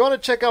 If you want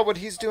to check out what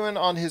he's doing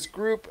on his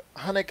group,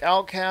 Hunnick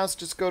Outcast,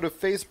 just go to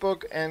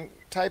Facebook and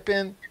type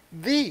in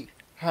the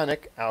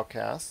Hunnick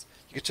Outcast.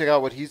 You can check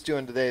out what he's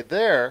doing today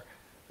there.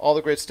 All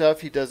the great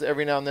stuff. He does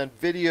every now and then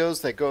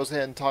videos that goes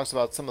ahead and talks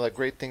about some of the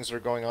great things that are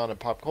going on in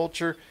pop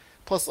culture,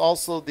 plus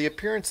also the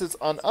appearances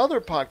on other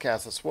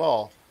podcasts as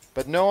well.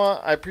 But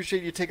Noah, I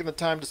appreciate you taking the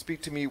time to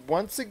speak to me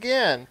once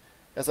again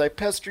as I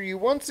pester you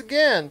once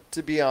again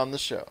to be on the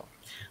show.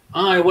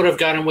 I would have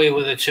gotten away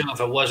with it too if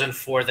it wasn't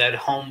for that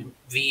home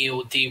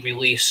VOD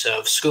release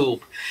of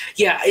Scoob.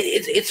 Yeah,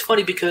 it's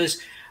funny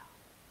because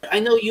I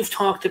know you've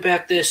talked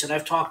about this and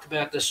I've talked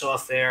about this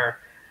off air.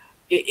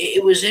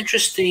 It was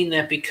interesting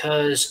that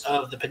because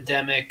of the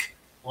pandemic,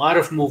 a lot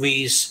of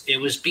movies,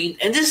 and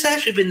this has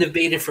actually been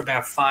debated for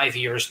about 5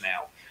 years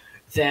now,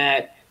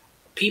 that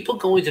people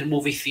going to the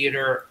movie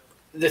theater,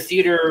 the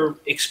theater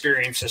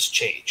experience has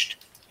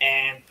changed.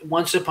 And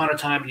once upon a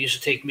time, it used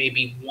to take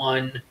maybe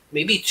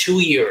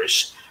 2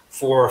 years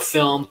for a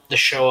film to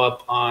show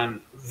up on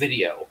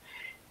video.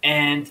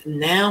 And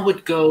now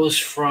it goes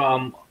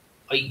from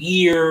a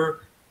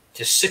year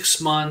to 6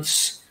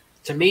 months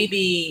to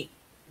maybe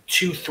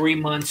 2-3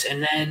 months,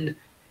 and then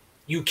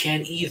you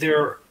can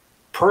either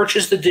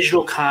purchase the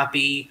digital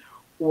copy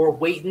or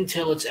wait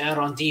until it's out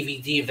on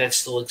DVD, if that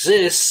still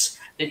exists,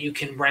 that you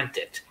can rent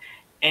it.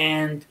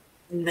 And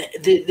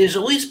there's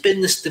always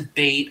been this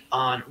debate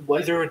on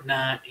whether or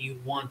not you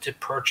want to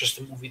purchase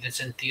the movie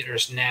that's in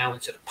theaters now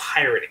instead of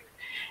pirating.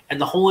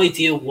 And the whole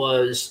idea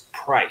was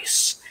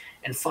price.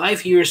 And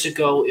 5 years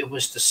ago, it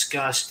was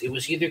discussed. It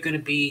was either going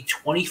to be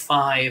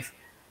 $25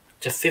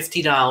 to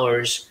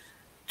 $50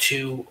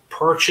 to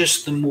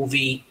purchase the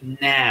movie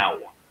now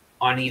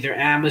on either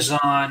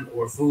Amazon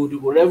or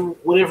Vudu,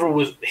 whatever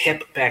was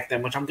hip back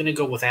then, which I'm going to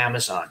go with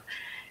Amazon.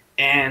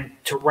 And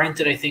to rent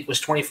it, I think,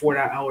 was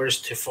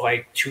 $24 for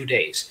like 2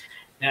 days.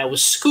 Now, with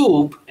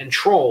Scoob and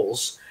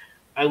Trolls,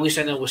 at least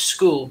I know with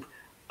Scoob,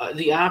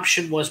 the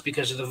option was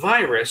because of the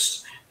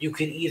virus, you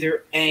could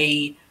either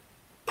A,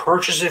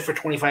 purchase it for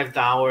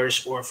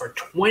 $25, or for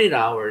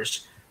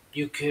 $20,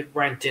 you could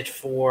rent it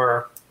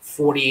for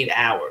 48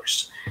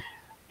 hours.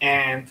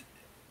 And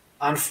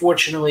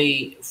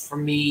unfortunately, for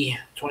me,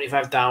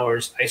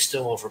 $25, I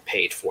still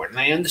overpaid for it. And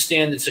I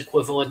understand it's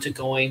equivalent to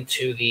going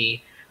to the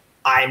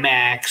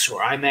IMAX or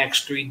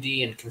IMAX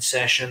 3D and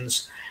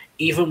concessions,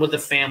 even with a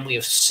family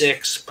of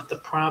 6. But the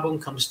problem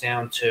comes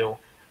down to,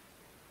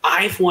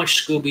 I've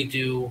watched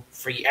Scooby-Doo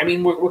for, I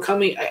mean, we're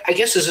coming, I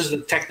guess this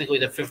is technically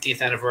the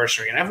 50th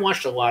anniversary, and I've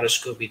watched a lot of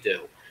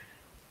Scooby-Doo.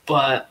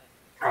 But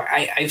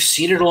I've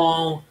seen it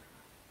all.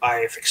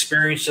 I've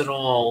experienced it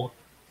all.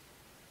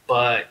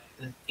 But,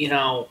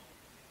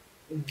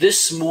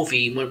 this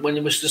movie, when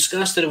it was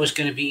discussed that it was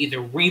going to be either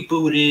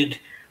rebooted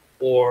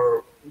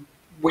or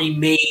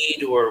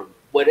remade or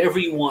whatever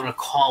you want to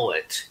call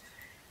it,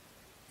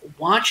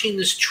 watching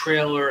this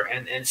trailer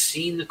and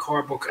seeing the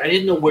cardboard, I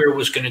didn't know where it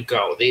was going to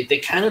go. They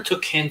kind of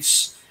took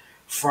hints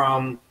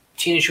from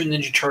Teenage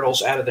Mutant Ninja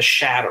Turtles Out of the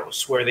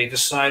Shadows, where they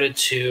decided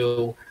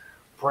to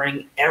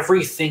bring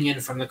everything in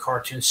from the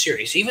cartoon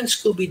series. Even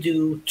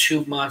Scooby-Doo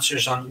 2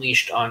 Monsters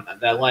Unleashed on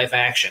that live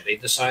action, they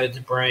decided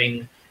to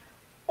bring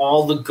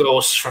all the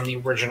ghosts from the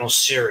original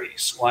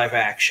series live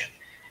action.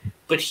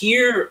 But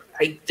here,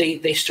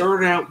 they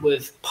started out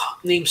with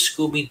Pup Named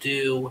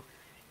Scooby-Doo,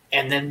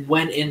 and then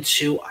went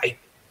into,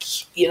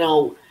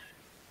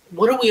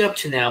 what are we up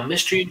to now?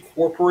 Mystery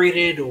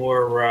Incorporated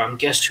or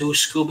Guess Who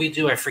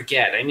Scooby-Doo? I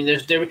forget. I mean,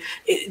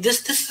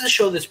 this is a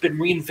show that's been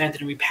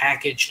reinvented and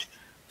repackaged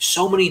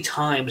so many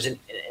times, and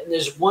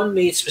there's one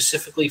made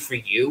specifically for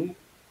you.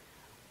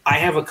 I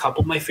have a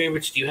couple of my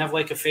favorites. Do you have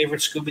like a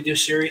favorite Scooby-Doo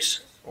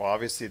series? Well,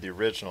 obviously the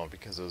original,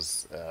 because it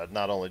was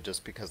not only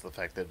just because of the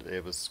fact that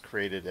it was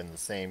created in the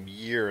same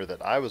year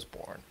that I was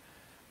born,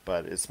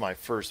 but it's my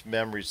first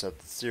memories of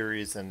the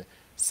series and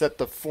set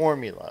the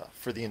formula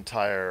for the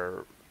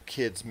entire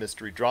kids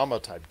mystery drama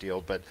type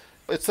deal. But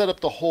it set up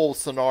the whole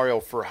scenario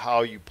for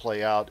how you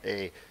play out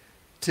a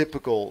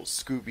typical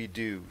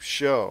Scooby-Doo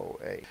show.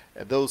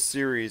 And those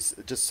series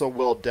just so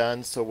well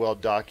done, so well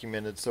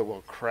documented, so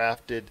well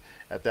crafted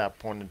at that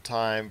point in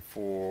time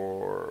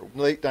for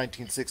late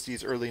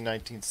 1960s, early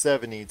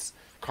 1970s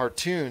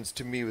cartoons.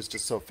 To me was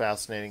just so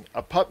fascinating.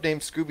 A Pup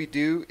Named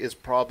Scooby-Doo is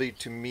probably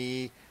to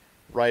me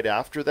right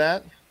after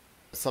that.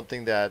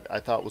 Something that I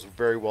thought was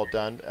very well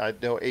done. I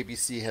know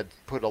ABC had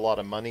put a lot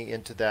of money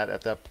into that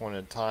at that point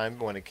in time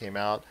when it came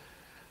out.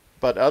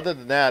 But other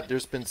than that,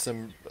 there's been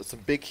some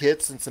big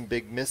hits and some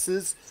big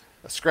misses.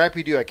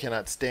 Scrappy-Doo I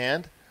cannot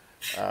stand.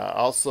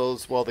 Also,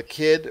 as well, The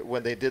Kid,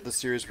 when they did the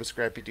series with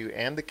Scrappy-Doo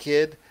and The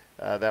Kid,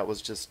 that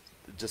was just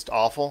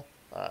awful.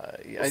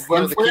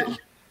 The Kid,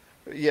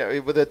 yeah,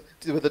 with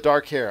the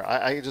dark hair.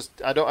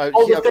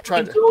 The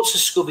 13 Girls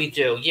of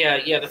Scooby-Doo.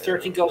 Yeah, the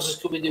 13 Girls of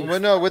Scooby-Doo. Well,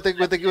 no, with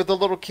the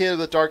little kid with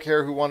the dark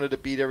hair who wanted to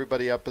beat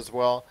everybody up as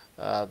well.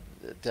 That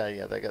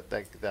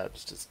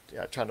was just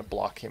trying to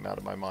block him out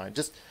of my mind.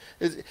 Just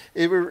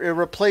it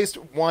replaced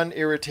one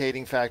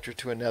irritating factor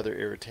to another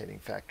irritating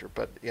factor.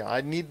 But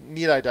I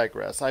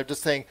digress. I'm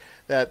just saying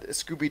that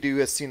Scooby-Doo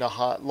has seen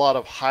a lot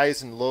of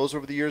highs and lows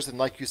over the years, and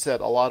like you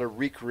said, a lot of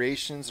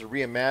recreations and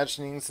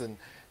reimaginings and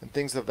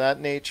things of that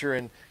nature.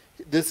 And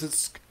this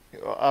is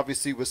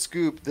obviously with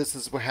Scoop, this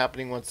is what's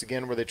happening once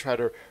again, where they try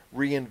to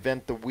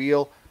reinvent the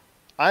wheel.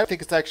 I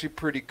think it's actually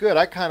pretty good.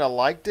 I kind of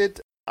liked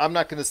it. I'm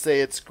not going to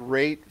say it's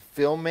great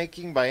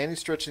filmmaking by any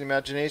stretch of the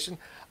imagination.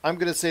 I'm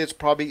going to say it's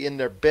probably in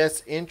their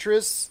best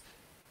interests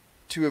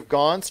to have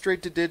gone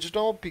straight to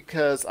digital,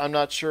 because I'm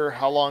not sure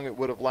how long it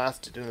would have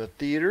lasted in the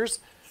theaters.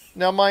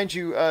 Now, mind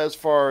you, as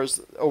far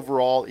as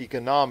overall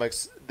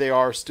economics, they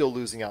are still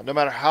losing out. No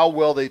matter how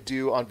well they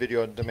do on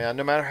video on demand,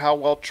 no matter how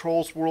well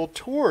Trolls World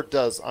Tour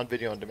does on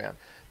video on demand,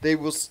 they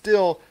will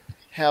still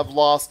have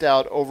lost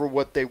out over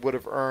what they would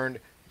have earned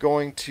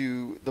going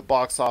to the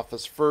box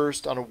office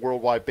first on a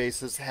worldwide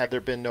basis had there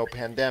been no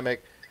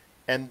pandemic,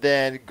 and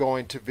then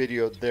going to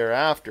video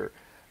thereafter.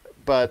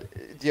 But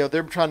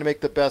they're trying to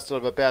make the best out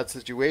of a bad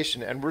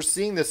situation, and we're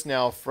seeing this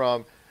now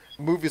from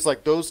movies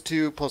like those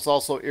two, plus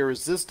also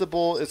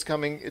Irresistible is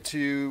coming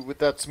to,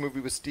 that's a movie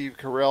with Steve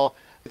Carell.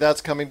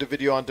 That's coming to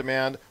video on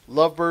demand.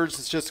 Lovebirds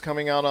is just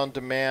coming out on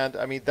demand.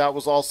 I mean, that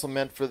was also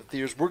meant for the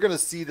theaters. We're going to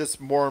see this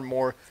more and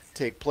more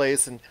take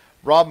place. And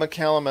Rob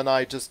McCallum and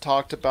I just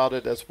talked about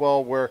it as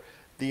well, where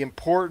the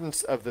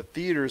importance of the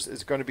theaters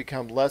is going to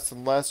become less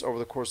and less over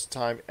the course of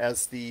time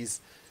as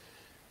these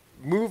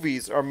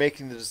movies are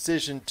making the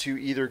decision to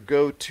either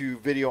go to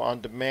video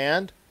on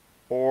demand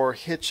or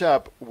hitch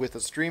up with a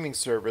streaming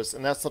service.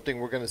 And that's something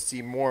we're going to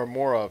see more and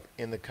more of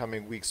in the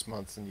coming weeks,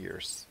 months, and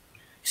years.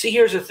 See,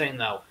 here's the thing,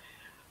 though.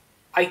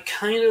 I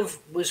kind of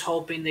was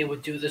hoping they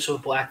would do this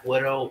with Black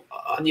Widow.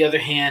 On the other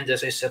hand,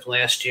 as I said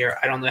last year,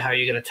 I don't know how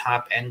you're going to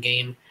top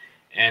Endgame.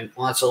 And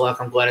lots of luck.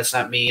 I'm glad it's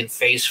not me in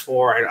Phase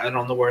 4. I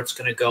don't know where it's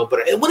going to go.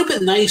 But it would have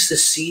been nice to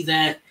see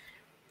that,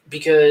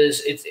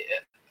 because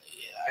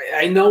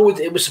I know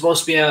it was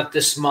supposed to be out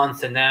this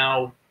month, and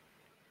now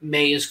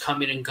May is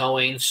coming and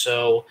going.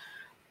 So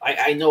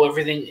I know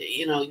everything.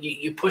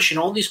 You're pushing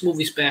all these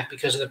movies back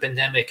because of the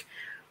pandemic.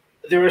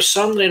 There are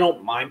some that I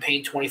don't mind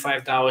paying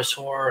 $25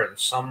 for, and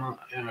some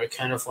are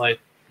kind of like,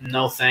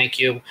 no, thank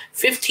you.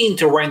 15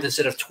 to rent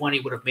instead of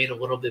 20 would have made a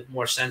little bit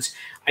more sense.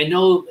 I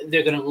know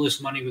they're going to lose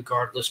money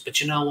regardless,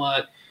 but you know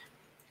what?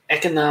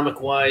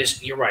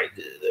 Economic-wise, you're right.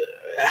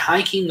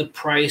 Hiking the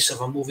price of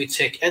a movie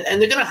ticket,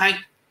 and they're going to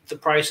hike the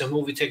price of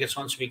movie tickets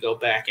once we go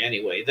back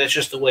anyway. That's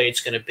just the way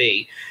it's going to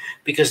be,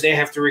 because they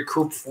have to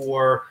recoup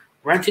for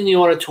renting the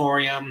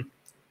auditorium,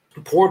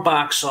 poor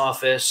box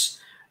office,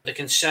 the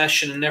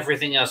concession, and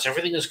everything else.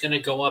 Everything is going to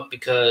go up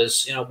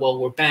because,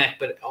 we're back,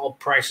 but all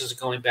prices are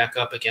going back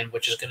up again,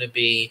 which is going to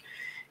be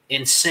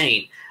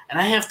insane. And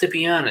I have to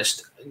be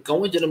honest,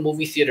 going to the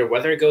movie theater,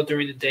 whether I go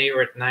during the day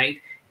or at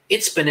night,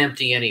 it's been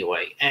empty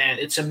anyway. And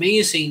it's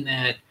amazing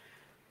that,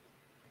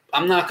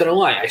 I'm not going to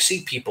lie, I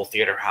see people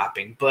theater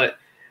hopping, but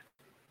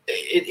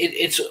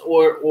I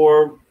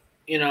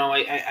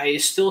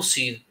still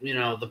see,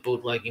 the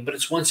bootlegging, but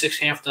it's 1/6,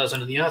 half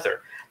dozen of the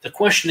other. The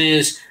question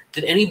is,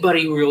 did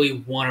anybody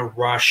really want to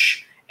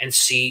rush and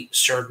see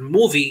certain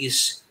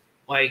movies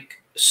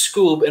like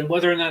Scoob, and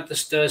whether or not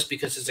this does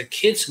because it's a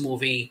kid's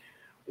movie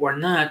or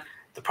not?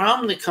 The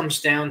problem that comes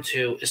down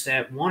to is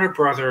that Warner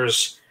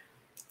Brothers,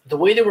 the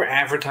way they were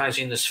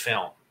advertising this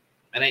film,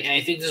 and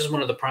I think this is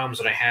one of the problems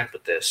that I had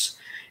with this,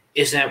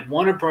 is that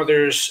Warner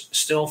Brothers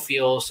still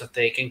feels that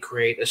they can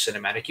create a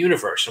cinematic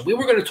universe. And we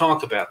were going to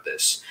talk about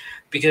this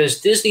because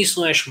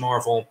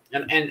Disney/Marvel,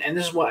 and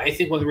this is what I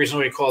think one of the reasons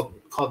why he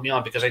called me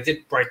on, because I did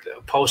write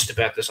a post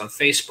about this on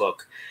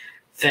Facebook,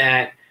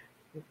 that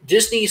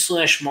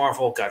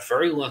Disney/Marvel got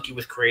very lucky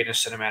with creating a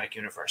cinematic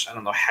universe. I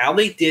don't know how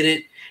they did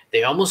it.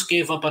 They almost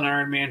gave up on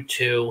Iron Man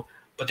 2,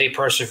 but they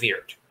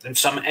persevered. And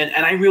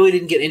I really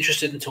didn't get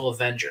interested until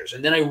Avengers.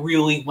 And then I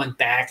really went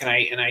back and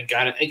I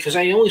got it because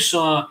I only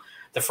saw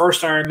the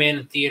first Iron Man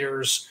in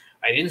theaters.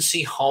 I didn't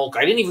see Hulk.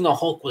 I didn't even know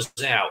Hulk was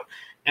out.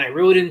 And I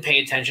really didn't pay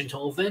attention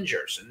till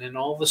Avengers. And then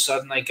all of a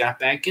sudden I got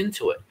back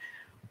into it.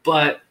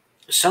 But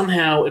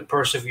somehow it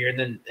persevered.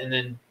 And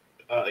then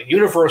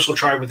Universal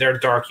tried with their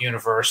Dark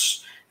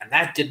Universe, and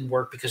that didn't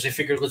work because they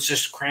figured, let's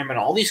just cram in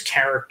all these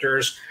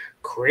characters,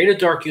 create a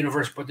Dark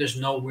Universe, but there's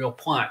no real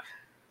plot.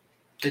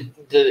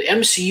 The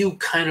MCU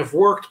kind of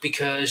worked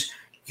because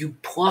you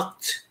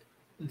plucked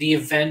the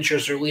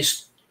Avengers, or at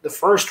least the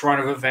first run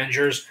of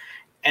Avengers,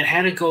 and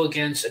had to go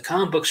against a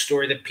comic book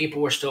story that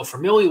people were still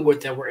familiar with,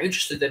 that were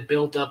interested, that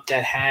built up,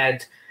 that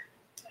had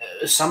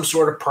some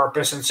sort of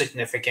purpose and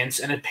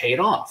significance, and it paid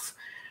off.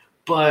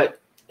 But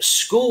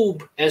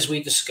Scoob, as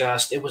we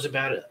discussed, it was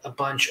about a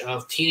bunch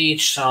of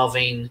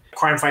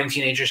crime-fighting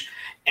teenagers,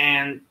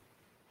 and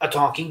a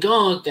talking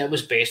dog that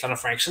was based on a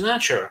Frank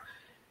Sinatra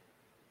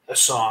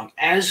song.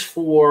 As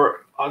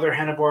for other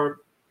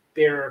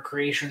Hanna-Barbera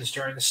creations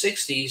during the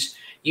 60s,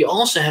 you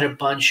also had a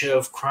bunch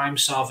of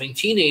crime-solving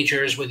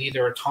teenagers with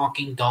either a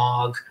talking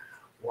dog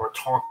or a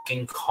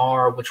talking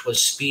car, which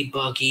was Speed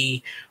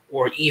Buggy,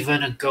 or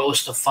even a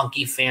ghost, a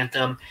Funky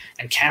Phantom,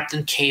 and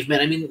Captain Caveman.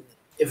 I mean,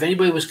 if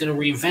anybody was going to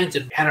reinvent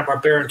it,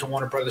 Hanna-Barbera until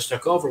Warner Brothers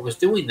took over was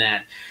doing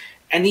that.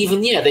 And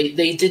even,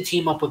 they did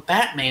team up with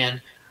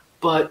Batman,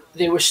 but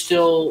they were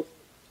still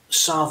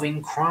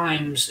solving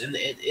crimes. And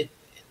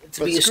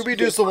but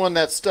Scooby-Doo's the one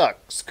that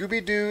stuck.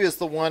 Scooby-Doo is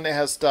the one that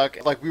has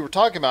stuck. Like we were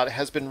talking about, it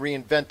has been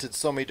reinvented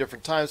so many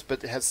different times,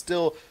 but it has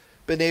still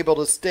been able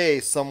to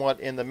stay somewhat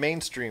in the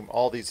mainstream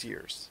all these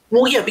years.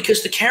 Well, yeah,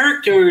 because the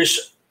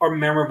characters are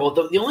memorable.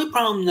 The only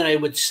problem that I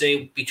would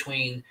say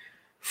between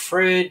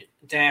Fred,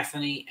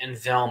 Daphne, and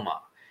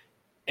Velma,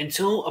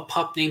 until a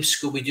pup named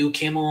Scooby-Doo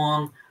came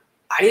along,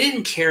 I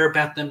didn't care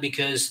about them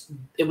because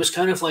it was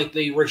kind of like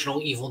the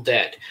original Evil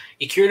Dead.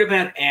 You cared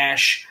about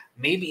Ash,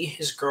 maybe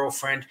his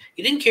girlfriend.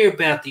 You didn't care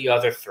about the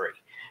other three.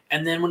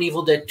 And then when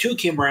Evil Dead 2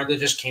 came around, it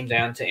just came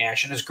down to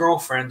Ash and his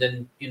girlfriend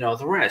and,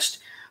 the rest.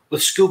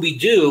 With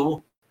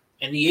Scooby-Doo,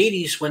 in the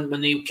 80s, when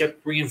they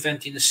kept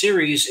reinventing the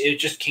series, it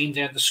just came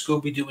down to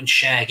Scooby-Doo and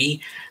Shaggy.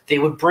 They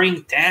would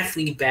bring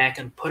Daphne back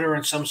and put her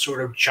in some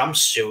sort of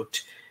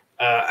jumpsuit,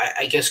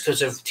 I guess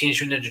because of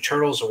Teenage Mutant Ninja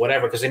Turtles or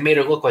whatever, because they made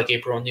her look like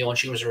April O'Neil and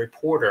she was a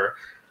reporter.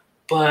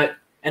 And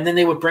then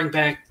they would bring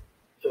back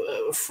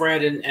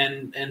Fred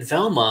and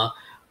Velma,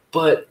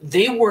 but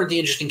they weren't the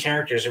interesting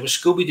characters. It was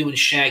Scooby-Doo and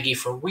Shaggy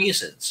for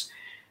reasons.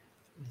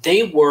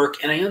 They work,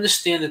 and I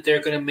understand that they're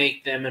going to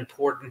make them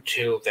important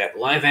to that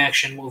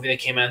live-action movie that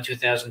came out in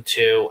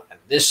 2002 and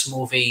this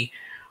movie.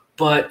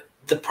 But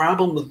the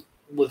problem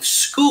with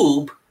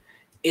Scoob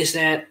is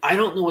that I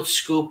don't know what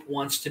Scoob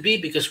wants to be,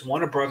 because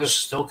Warner Brothers is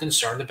still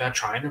concerned about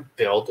trying to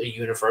build a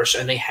universe,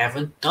 and they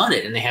haven't done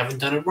it, and they haven't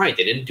done it right.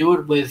 They didn't do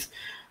it with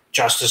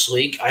Justice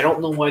League. I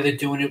don't know why they're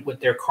doing it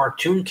with their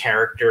cartoon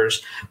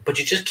characters, but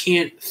you just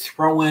can't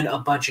throw in a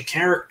bunch of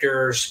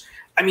characters.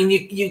 I mean,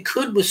 you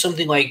could with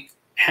something like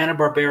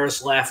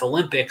Hanna-Barbera's Laugh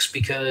Olympics,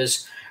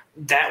 because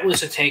that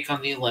was a take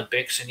on the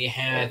Olympics, and you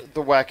had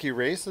the Wacky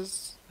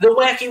Races. The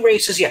Wacky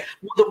Races, yeah.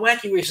 The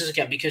Wacky Races,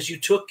 again, because you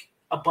took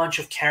a bunch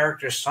of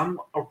characters, some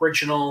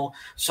original,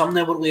 some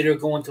that would later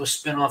go into a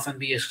spin-off and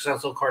be a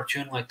successful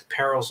cartoon like The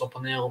Perils of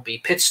Penelope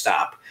Pit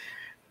Stop.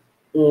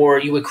 Or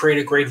you would create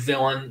a great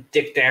villain,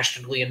 Dick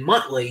Dastardly and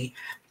Muttley.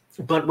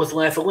 But with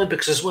Laugh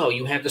Olympics as well,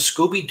 you had the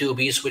Scooby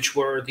Doobies, which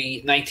were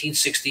the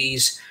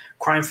 1960s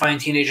crime-fighting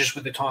teenagers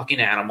with the talking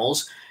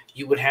animals.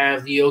 You would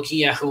have the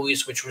Yogi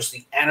Yahooies, which was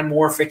the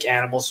anamorphic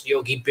animals,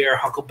 Yogi Bear,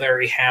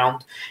 Huckleberry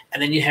Hound.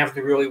 And then you have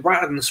the Really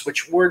Rottens,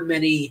 which weren't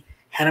many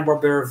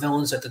Hanna-Barbera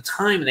villains at the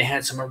time, and they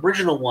had some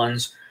original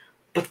ones,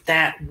 but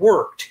that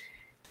worked.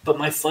 But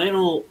my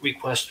final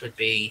request would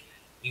be,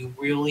 you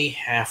really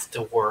have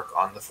to work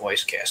on the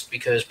voice cast,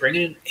 because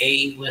bringing in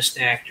A-list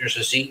actors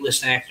or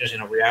Z-list actors,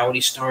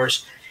 reality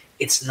stars,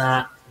 it's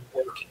not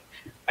working.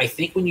 I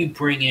think when you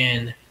bring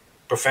in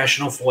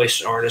professional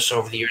voice artists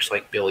over the years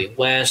like Billy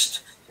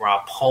West,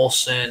 Rob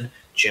Paulson,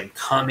 Jim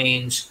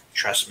Cummings,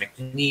 Tress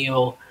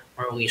MacNeille,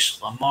 Maurice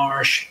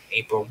LaMarche,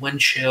 April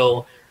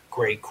Winchell,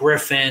 Greg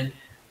Griffin,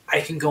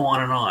 I can go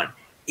on and on.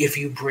 If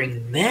you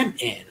bring them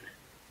in,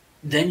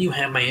 then you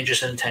have my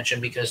interest and attention,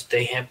 because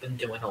they have been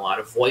doing a lot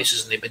of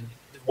voices and they've been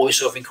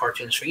voiceovering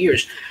cartoons for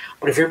years.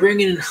 But if you're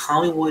bringing in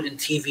Hollywood and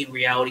TV and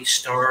reality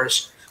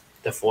stars,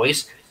 the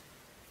voice,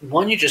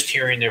 one, you're just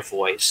hearing their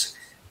voice.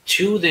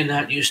 Two, they're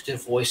not used to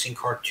voicing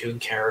cartoon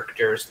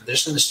characters. They're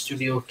just in the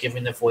studio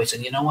giving the voice,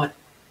 and you know what?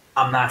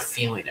 I'm not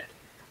feeling it.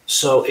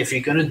 So if you're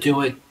going to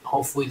do it,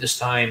 hopefully this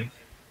time,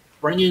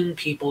 bring in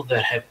people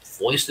that have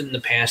voiced it in the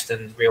past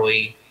and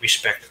really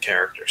respect the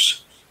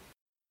characters.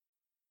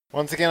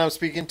 Once again, I'm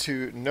speaking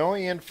to Noah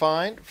Ian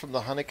Fine from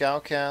the Hunnick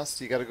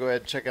Outcast. You got to go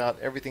ahead and check out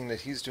everything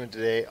that he's doing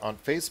today on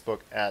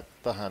Facebook at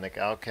the Hunnick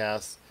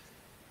Outcast.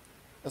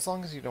 As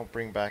long as you don't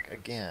bring back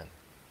again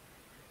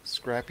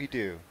Scrappy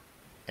Doo,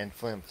 and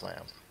Flim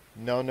Flam.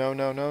 No, no,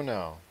 no, no,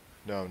 no.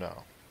 No,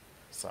 no.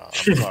 So,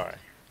 I'm sorry.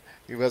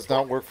 It does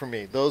not work for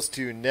me. Those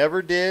two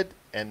never did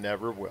and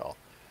never will.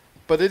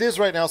 But it is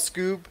right now,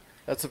 Scoob.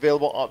 That's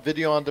available on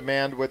video on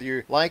demand. Whether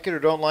you like it or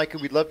don't like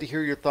it, we'd love to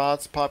hear your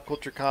thoughts.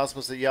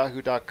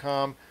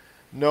 popculturecosmos@yahoo.com.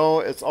 No,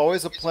 it's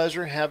always a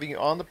pleasure having you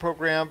on the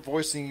program,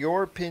 voicing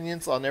your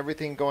opinions on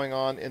everything going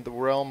on in the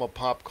realm of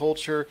pop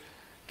culture.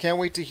 Can't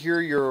wait to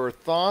hear your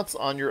thoughts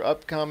on your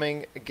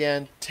upcoming,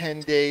 again,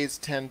 10 days,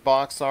 10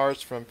 box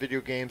arts from video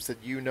games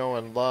that you know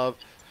and love.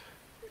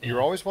 You're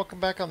always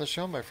welcome back on the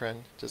show, my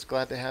friend. Just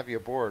glad to have you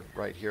aboard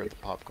right here at the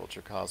Pop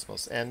Culture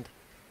Cosmos.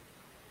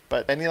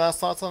 But any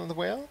last thoughts on the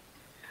whale?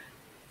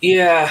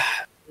 Yeah,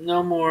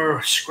 no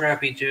more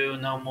Scrappy Doo,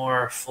 no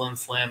more Flim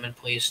Flam, and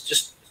please,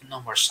 just no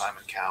more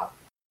Simon Cowell.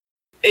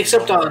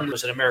 Except on,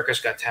 was it America's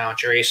Got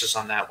Talent? Your ace is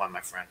on that one,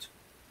 my friend.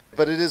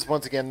 But it is,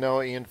 once again,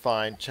 Noah Ian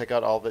Fine. Check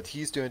out all that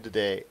he's doing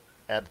today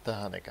at the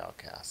Hunnick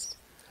Outcast.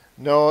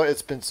 Noah,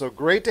 it's been so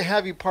great to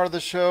have you part of the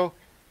show.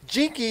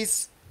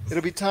 Jinkies!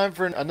 It'll be time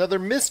for another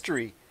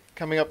mystery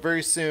coming up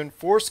very soon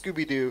for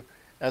Scooby-Doo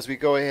as we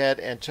go ahead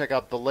and check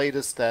out the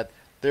latest that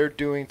they're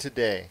doing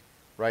today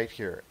right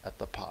here at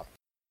the Pop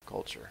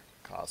Culture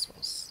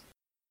Cosmos.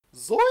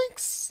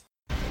 Zoinks!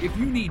 If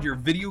you need your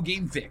video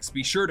game fix,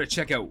 be sure to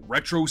check out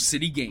Retro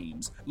City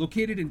Games.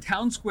 Located in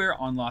Town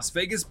Square on Las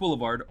Vegas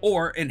Boulevard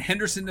or in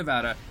Henderson,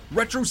 Nevada,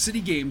 Retro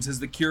City Games has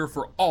the cure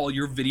for all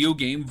your video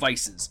game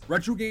vices.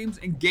 Retro games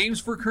and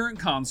games for current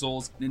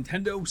consoles,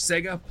 Nintendo,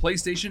 Sega,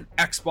 PlayStation,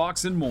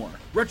 Xbox, and more.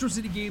 Retro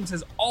City Games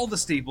has all the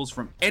staples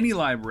from any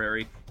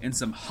library and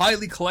some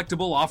highly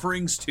collectible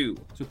offerings too.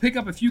 So pick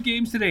up a few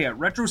games today at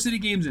Retro City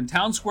Games in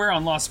Town Square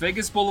on Las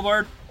Vegas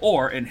Boulevard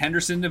or in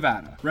Henderson,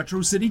 Nevada.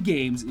 Retro City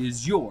Games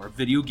is your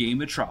video game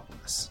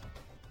metropolis.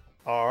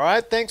 All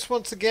right, thanks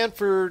once again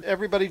for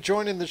everybody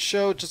joining the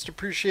show. Just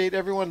appreciate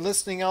everyone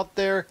listening out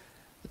there.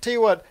 I'll tell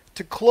you what,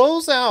 to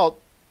close out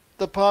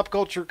the Pop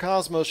Culture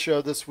Cosmos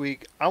show this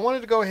week, I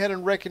wanted to go ahead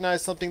and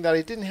recognize something that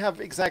I didn't have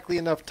exactly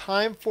enough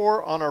time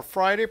for on our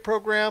Friday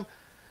program.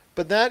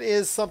 But that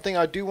is something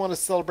I do want to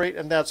celebrate,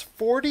 and that's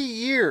 40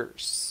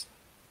 years.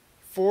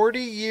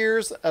 40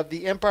 years of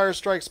The Empire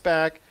Strikes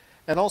Back,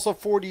 and also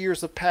 40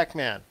 years of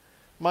Pac-Man.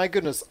 My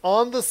goodness,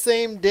 on the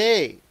same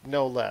day,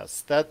 no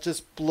less. That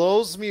just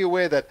blows me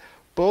away that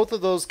both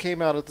of those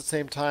came out at the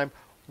same time,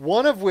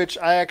 one of which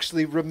I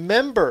actually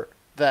remember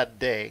that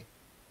day,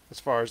 as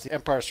far as The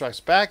Empire Strikes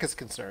Back is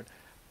concerned.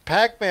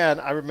 Pac-Man,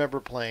 I remember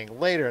playing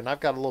later, and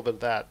I've got a little bit of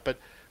that. But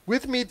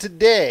with me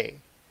today,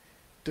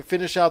 to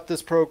finish out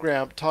this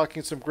program,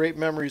 talking some great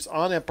memories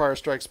on Empire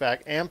Strikes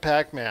Back and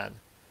Pac-Man.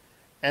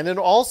 And then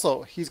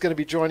also, he's going to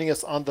be joining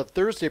us on the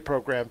Thursday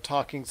program,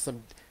 talking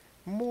some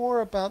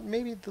more about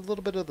maybe a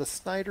little bit of the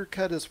Snyder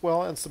Cut as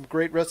well, and some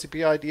great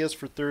recipe ideas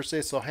for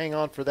Thursday, so hang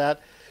on for that.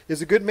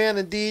 He's a good man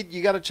indeed.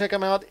 You got to check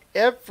him out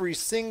every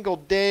single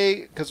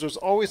day, because there's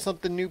always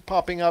something new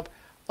popping up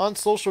on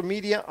social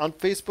media, on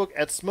Facebook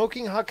at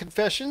Smoking Hot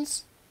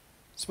Confessions,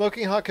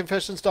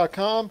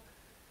 SmokingHotConfessions.com.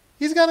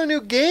 He's got a new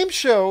game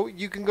show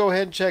you can go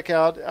ahead and check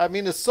out. I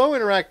mean, it's so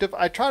interactive.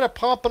 I try to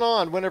pop it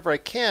on whenever I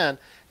can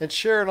and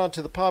share it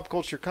onto the Pop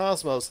Culture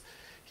Cosmos.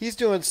 He's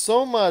doing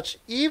so much,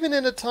 even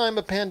in a time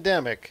of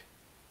pandemic.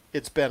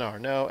 It's Ben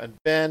Arnault. And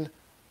Ben,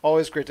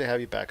 always great to have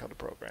you back on the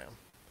program.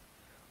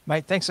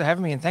 Mate, thanks for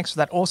having me, and thanks for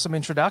that awesome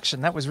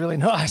introduction. That was really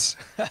nice.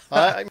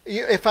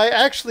 If I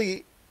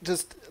actually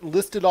just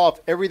listed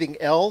off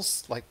everything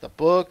else, like the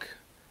book,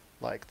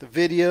 like the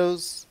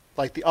videos,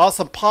 like the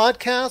awesome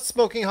podcast,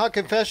 Smoking Hot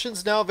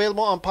Confessions, now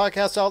available on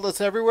podcast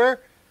outlets everywhere,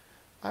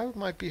 I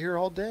might be here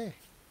all day.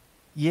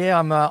 Yeah,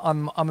 I'm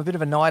a bit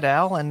of a night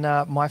owl, and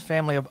my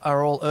family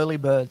are all early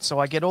birds, so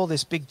I get all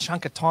this big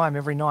chunk of time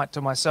every night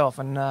to myself.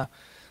 And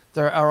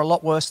there are a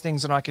lot worse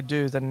things than I could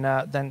do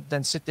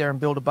than sit there and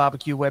build a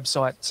barbecue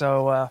website.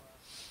 So,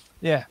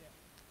 yeah.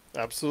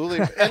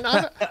 Absolutely. And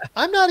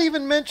I'm not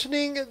even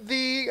mentioning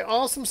the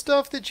awesome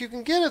stuff that you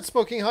can get at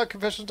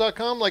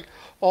SmokingHotConfessions.com, like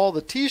all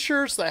the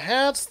T-shirts, the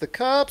hats, the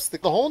cups, the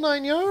whole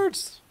 9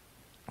 yards.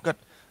 Got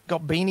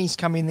beanies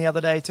come in the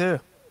other day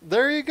too.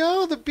 There you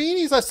go, the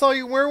beanies. I saw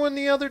you wear one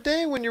the other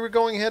day when you were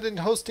going ahead and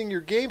hosting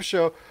your game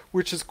show,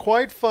 which is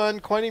quite fun,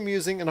 quite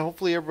amusing, and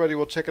hopefully everybody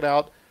will check it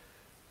out.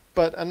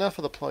 But enough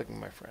of the plugging,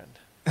 my friend.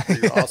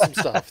 Your awesome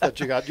stuff that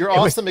you got. Your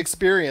awesome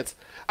experience.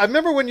 I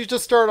remember when you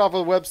just started off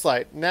with a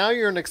website. Now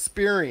you're an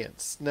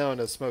experience known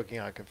as Smoking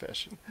Hot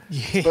Confession.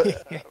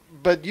 Yeah.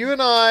 But you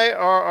and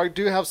I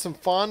do have some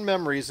fond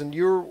memories, and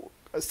you're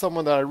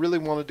someone that I really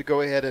wanted to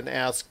go ahead and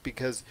ask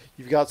because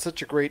you've got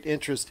such a great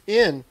interest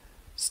in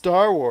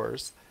Star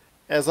Wars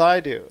as I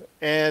do.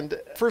 And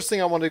first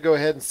thing I want to go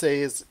ahead and say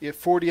is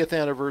 40th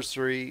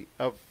anniversary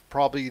of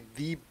probably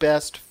the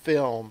best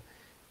film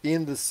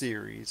in the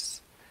series.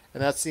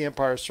 And that's The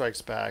Empire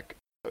Strikes Back.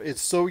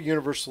 It's so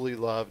universally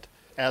loved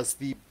as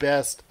the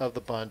best of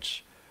the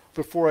bunch.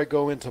 Before I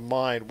go into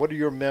mine, what are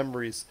your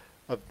memories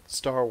of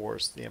Star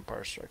Wars, The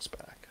Empire Strikes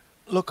Back?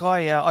 Look,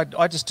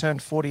 I just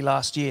turned 40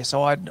 last year,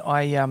 so I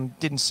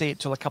didn't see it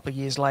till a couple of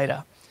years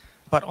later.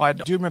 But I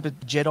do remember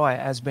Jedi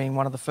as being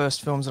one of the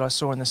first films that I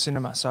saw in the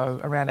cinema. So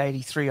around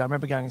 83, I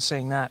remember going and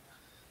seeing that.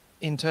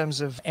 In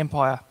terms of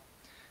Empire,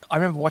 I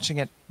remember watching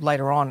it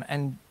later on,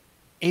 and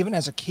even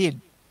as a kid,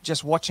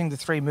 just watching the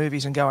three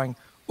movies and going,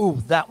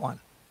 ooh, that one.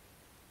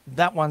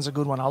 That one's a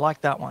good one. I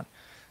like that one.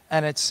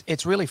 And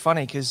it's really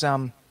funny because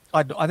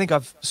I think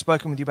I've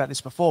spoken with you about this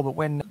before, but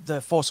when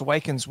The Force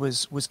Awakens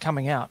was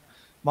coming out,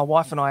 my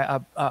wife and I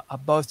are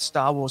both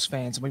Star Wars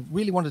fans, and we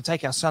really wanted to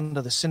take our son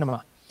to the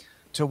cinema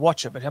to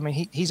watch it. But, I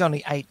mean, he's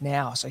only 8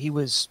 now, so he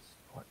was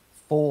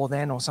 4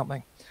 then or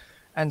something.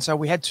 And so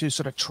we had to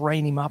sort of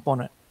train him up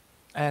on it.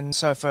 And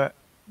so for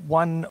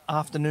one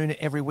afternoon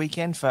every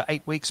weekend for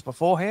 8 weeks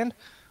beforehand,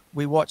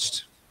 we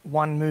watched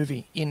one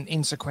movie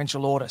in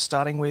sequential order,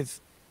 starting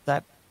with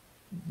that,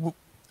 we'll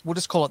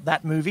just call it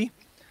that movie,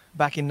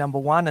 back in number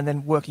 1, and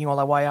then working all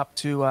our way up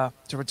to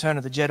Return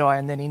of the Jedi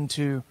and then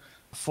into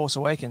Force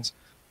Awakens.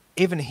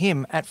 Even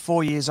him at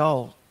 4 years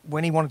old,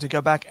 when he wanted to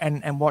go back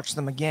and watch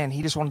them again,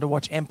 he just wanted to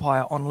watch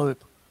Empire on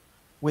loop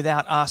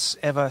without us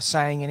ever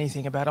saying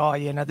anything about, oh,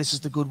 yeah, no, this is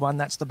the good one,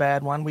 that's the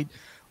bad one.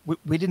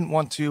 We didn't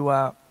want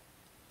to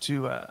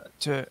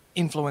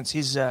influence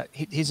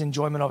his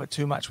enjoyment of it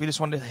too much. We just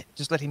wanted to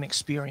just let him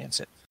experience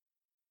it.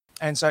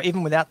 And so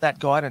even without that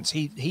guidance,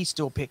 he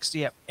still picks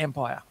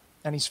Empire.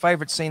 And his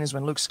favorite scene is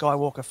when Luke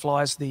Skywalker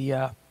flies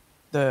the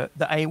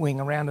A-wing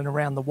around and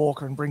around the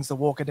walker and brings the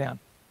walker down.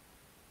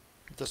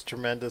 Just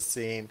tremendous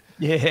scene.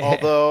 Yeah.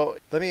 Although,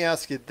 let me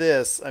ask you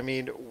this. I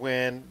mean,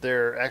 when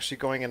they're actually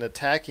going and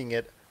attacking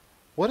it,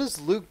 what is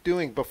Luke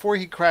doing before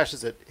he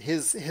crashes it?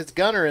 His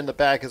gunner in the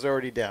back is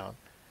already down.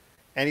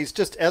 And he's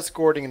just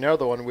escorting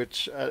another one,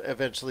 which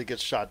eventually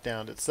gets shot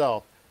down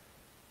itself.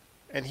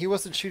 And he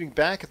wasn't shooting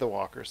back at the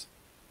walkers.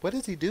 What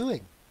is he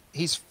doing?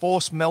 He's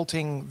force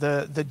melting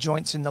the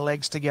joints in the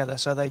legs together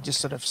so they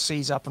just sort of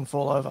seize up and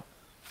fall over.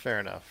 Fair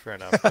enough.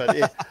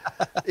 But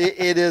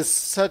it is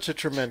such a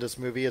tremendous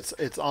movie.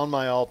 It's on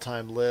my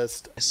all-time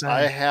list. Same.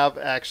 I have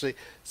actually,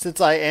 since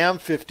I am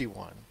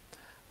 51,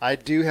 I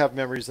do have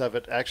memories of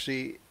it.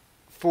 Actually,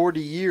 40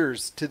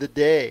 years to the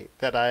day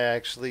that I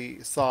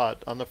actually saw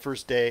it on the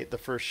first day, the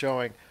first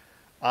showing.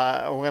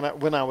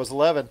 When I was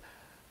 11,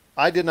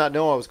 I did not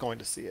know I was going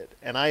to see it.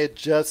 And I had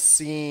just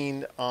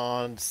seen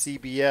on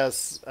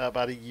CBS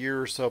about a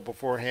year or so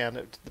beforehand,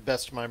 to the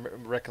best of my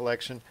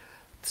recollection,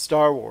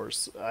 Star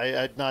Wars. I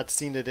had not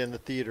seen it in the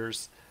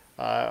theaters.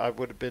 I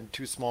would have been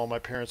too small. My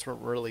parents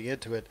weren't really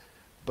into it.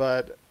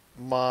 But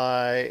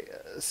my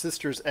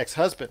sister's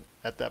ex-husband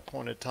at that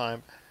point in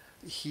time,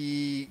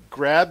 he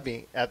grabbed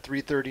me at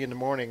 3:30 in the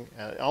morning.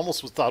 I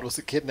almost thought it was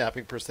a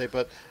kidnapping per se,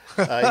 but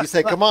he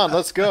said, "Come on,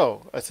 let's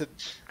go." I said,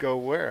 "Go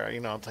where?"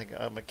 I'm thinking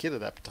I'm a kid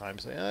at that time.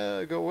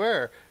 So, go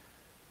where?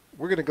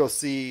 We're gonna go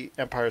see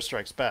Empire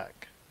Strikes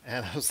Back.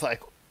 And I was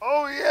like,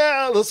 "Oh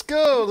yeah, let's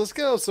go."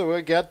 So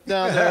we got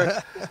down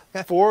there,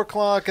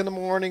 4:00 in the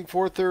morning,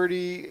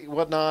 4:30,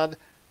 whatnot.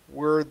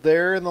 We're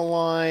there in the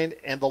line,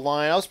 and the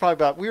line.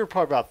 We were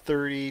probably about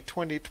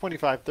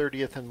 25,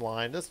 30th in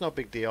line. That's no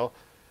big deal.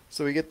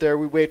 So we get there,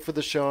 we wait for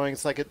the showing.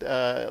 It's like an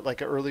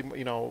early,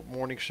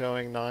 morning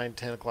showing, 9,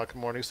 10 o'clock in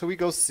the morning. So we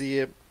go see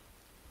it.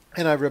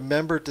 And I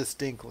remember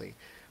distinctly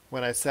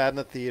when I sat in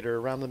the theater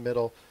around the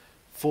middle,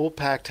 full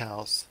packed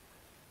house,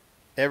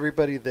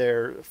 everybody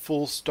there,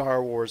 full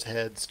Star Wars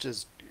heads,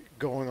 just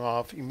going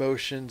off,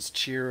 emotions,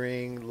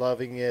 cheering,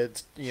 loving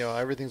it,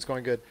 everything's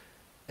going good.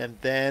 And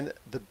then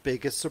the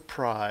biggest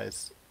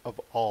surprise of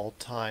all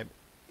time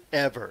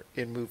ever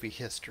in movie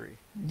history.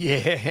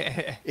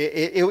 Yeah.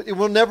 It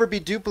will never be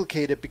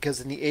duplicated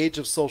because in the age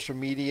of social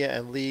media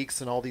and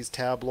leaks and all these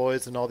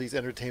tabloids and all these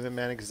entertainment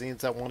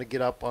magazines that want to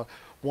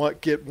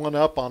get one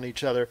up on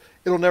each other,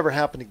 it'll never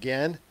happen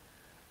again.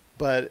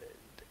 But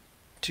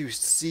to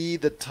see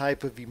the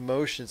type of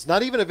emotions,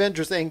 not even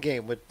Avengers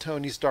Endgame with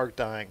Tony Stark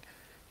dying,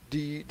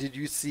 did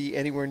you see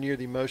anywhere near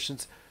the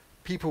emotions?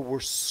 People were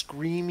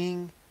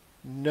screaming,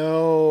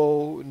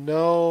 no,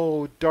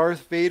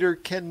 Darth Vader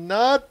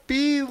cannot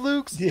be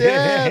Luke's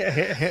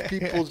dad.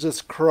 People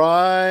just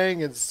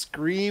crying and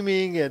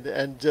screaming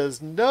and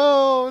just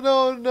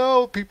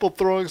no. People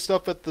throwing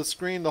stuff at the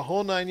screen, the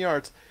whole 9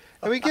 yards.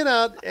 And we get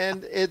out,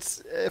 and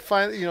it's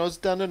finally, it's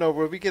done and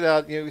over. We get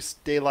out, it's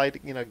daylight,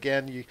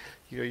 again,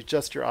 you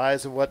adjust your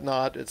eyes and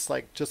whatnot. It's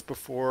like just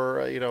before,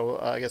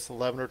 I guess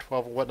 11 or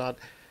 12 or whatnot.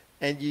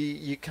 And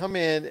you come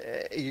in,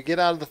 you get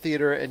out of the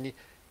theater, and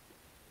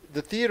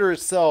the theater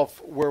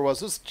itself,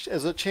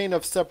 as a chain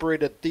of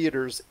separated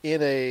theaters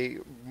in a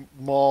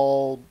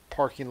mall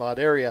parking lot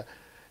area,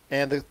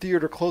 and the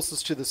theater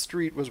closest to the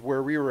street was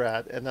where we were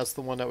at, and that's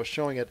the one that was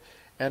showing it.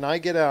 And I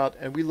get out,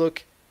 and we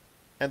look,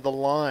 and the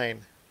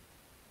line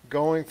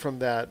going from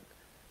that,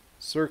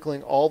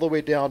 circling all the way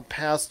down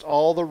past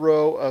all the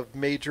row of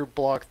major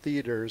block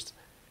theaters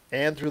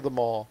and through the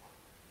mall,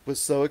 was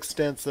so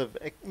extensive.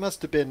 It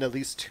must have been at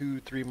least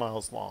 2-3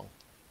 miles long.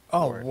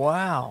 Oh,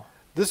 wow.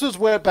 This was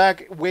way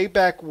back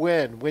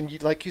when you,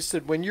 like you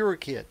said, when you were a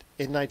kid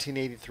in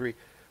 1983,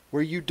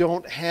 where you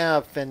don't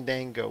have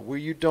Fandango, where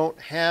you don't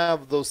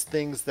have those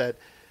things that,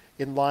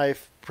 in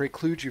life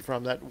preclude you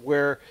from that,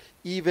 where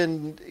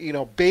even,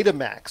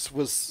 Betamax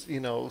was,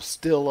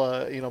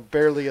 still,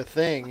 barely a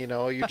thing.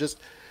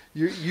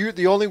 You're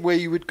the only way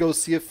you would go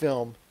see a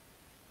film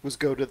was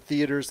go to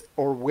theaters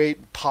or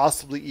wait,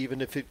 possibly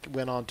even if it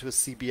went on to a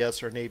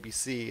CBS or an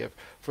ABC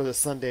for the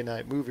Sunday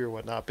night movie or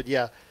whatnot. But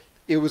yeah,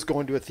 it was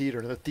going to a theater,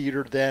 and the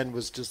theater then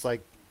was just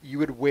like, you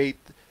would wait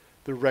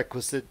the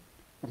requisite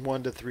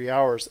 1 to 3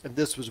 hours, and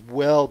this was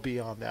well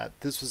beyond that.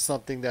 This was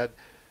something that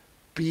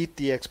beat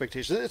the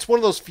expectations. It's one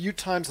of those few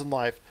times in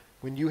life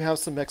when you have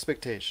some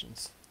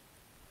expectations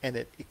and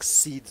it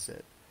exceeds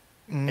it.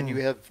 And you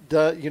have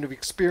done,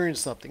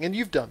 experienced something, and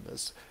you've done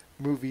this,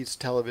 movies,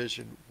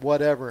 television,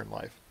 whatever in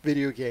life,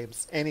 video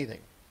games, anything.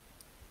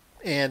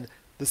 And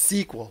the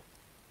sequel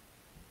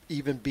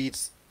even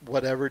beats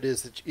whatever it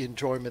is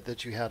enjoyment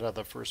that you had out of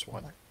the first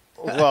one.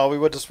 Well,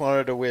 we just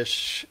wanted to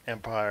wish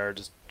Empire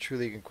just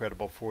truly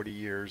incredible 40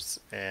 years,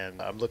 and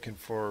I'm looking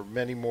for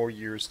many more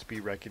years to be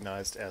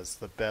recognized as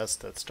the best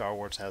that Star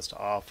Wars has to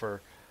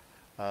offer.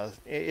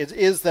 It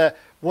is that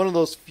one of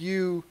those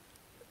few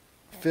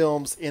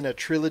films in a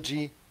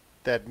trilogy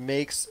that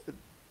makes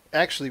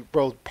actually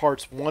both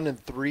parts 1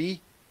 and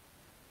 3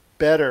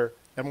 better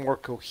and more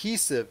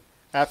cohesive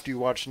after you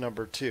watch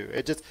number 2.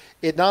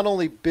 It not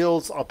only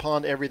builds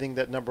upon everything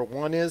that number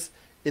 1 is,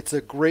 it's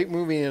a great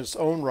movie in its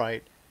own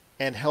right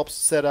and helps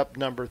set up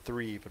number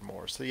 3 even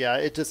more. So yeah,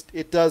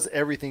 it does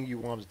everything you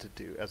wanted to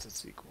do as a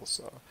sequel.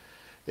 So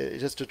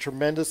it's just a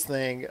tremendous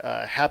thing.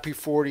 Happy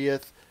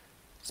 40th.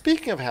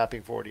 Speaking of happy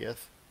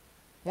 40th,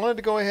 wanted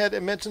to go ahead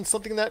and mention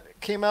something that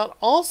came out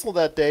also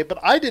that day, but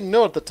I didn't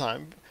know at the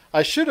time.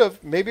 I should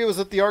have. Maybe it was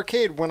at the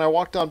arcade when I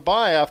walked on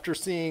by after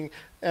seeing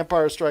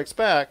Empire Strikes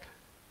Back.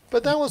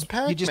 But that was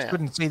Pac-Man. You just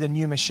couldn't see the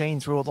new machine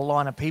through all the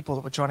line of people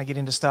that were trying to get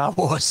into Star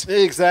Wars.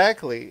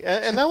 Exactly.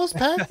 And that was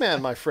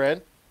Pac-Man, my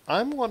friend.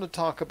 I want to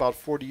talk about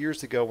 40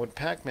 years ago when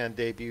Pac-Man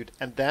debuted,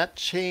 and that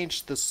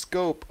changed the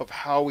scope of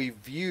how we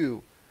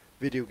view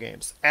video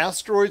games.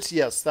 Asteroids,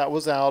 yes, that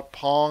was out.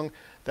 Pong,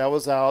 that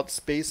was out.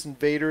 Space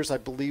Invaders, I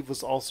believe,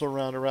 was also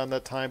around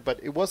that time. But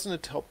it wasn't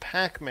until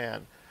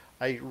Pac-Man,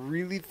 I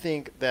really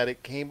think that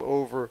it came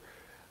over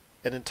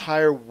an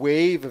entire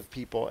wave of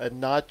people,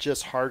 and not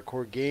just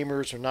hardcore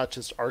gamers or not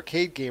just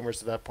arcade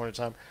gamers at that point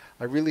in time.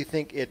 I really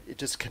think it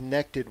just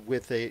connected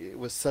with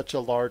such a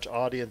large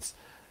audience.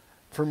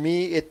 For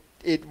me,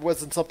 it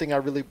wasn't something I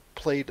really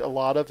played a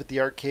lot of at the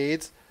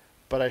arcades,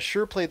 but I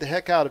sure played the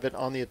heck out of it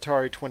on the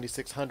Atari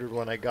 2600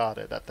 when I got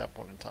it at that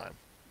point in time.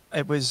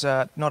 It was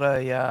not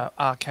a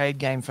arcade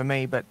game for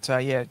me, but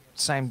yeah,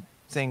 same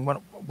thing.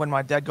 When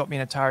my dad got me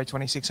an Atari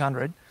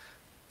 2600,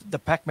 the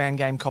Pac-Man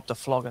game copped a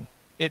flogging.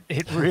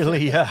 It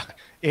really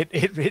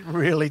it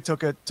really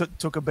took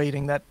a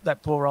beating,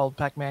 that poor old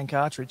Pac-Man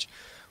cartridge.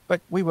 But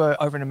we were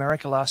over in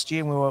America last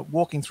year, and we were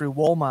walking through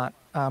Walmart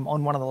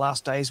on one of the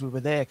last days we were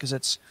there, because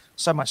it's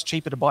so much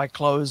cheaper to buy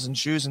clothes and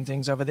shoes and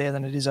things over there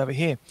than it is over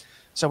here.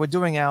 So we're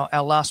doing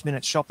our last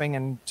minute shopping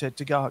and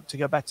to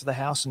go back to the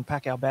house and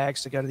pack our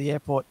bags to go to the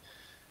airport.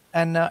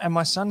 And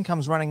my son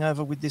comes running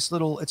over with it's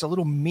a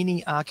little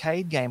mini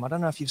arcade game. I don't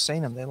know if you've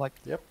seen them. They're like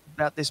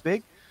about this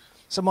big.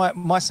 So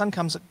my son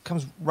comes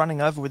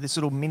running over with this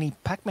little mini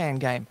Pac-Man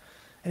game.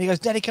 And he goes,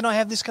 "Daddy, can I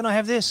have this? Can I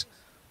have this?"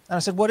 And I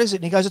said, "What is it?"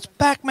 And he goes, "It's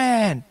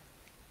Pac-Man."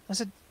 I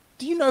said,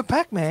 "Do you know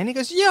Pac-Man?" He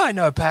goes, "Yeah, I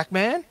know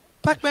Pac-Man.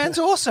 Pac-Man's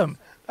awesome."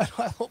 And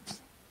I thought,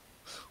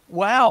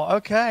 wow,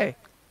 okay.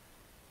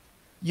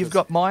 You've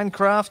got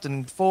Minecraft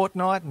and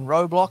Fortnite and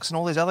Roblox and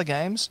all these other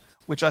games,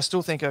 which I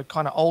still think are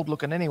kind of old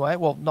looking anyway.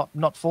 Well,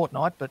 not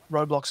Fortnite, but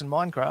Roblox and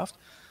Minecraft.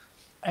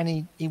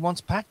 And he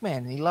wants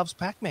Pac-Man, and he loves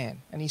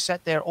Pac-Man. And he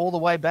sat there all the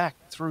way back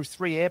through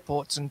 3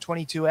 airports and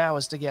 22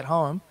 hours to get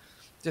home,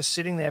 just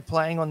sitting there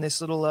playing on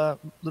this little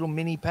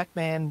mini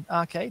Pac-Man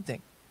arcade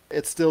thing.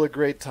 It's still a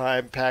great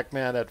time,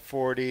 Pac-Man at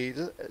 40.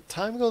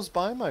 Time goes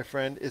by, my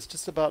friend. It's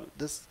just about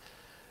this,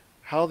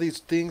 how these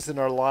things in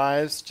our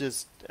lives,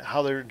 just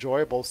how they're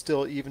enjoyable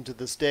still even to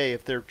this day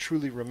if they're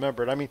truly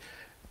remembered. I mean,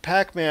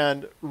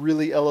 Pac-Man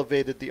really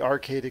elevated the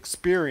arcade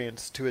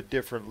experience to a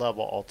different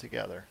level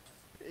altogether.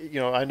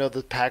 I know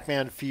the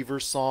Pac-Man Fever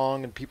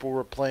song, and people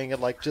were playing it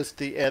like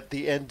just at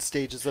the end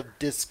stages of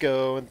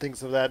disco and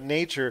things of that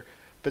nature,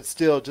 but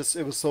still,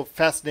 it was so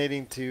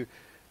fascinating to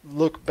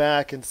look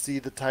back and see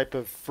the type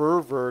of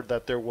fervor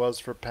that there was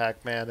for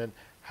Pac-Man and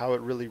how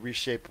it really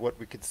reshaped what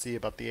we could see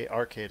about the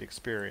arcade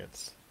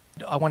experience.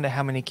 I wonder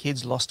how many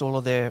kids lost all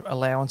of their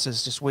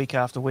allowances just week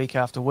after week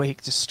after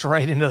week, just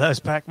straight into those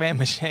Pac-Man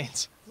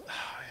machines.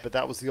 But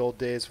that was the old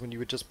days when you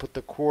would just put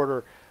the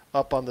quarter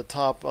up on the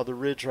top of the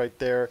ridge right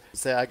there and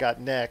say, "I got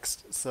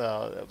next."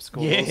 So that was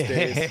cool. Yeah. Those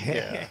days.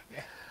 Yeah.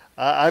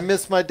 I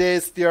miss my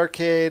days at the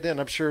arcade, and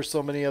I'm sure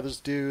so many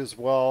others do as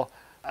well.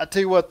 I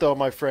tell you what, though,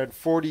 my friend,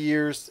 40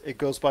 years, it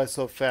goes by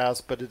so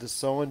fast, but it is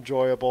so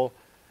enjoyable,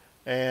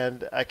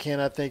 and I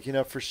cannot thank you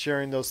enough for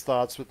sharing those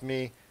thoughts with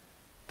me.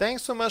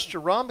 Thanks so much to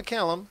Ron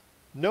McCallum,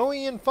 Noe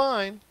Ian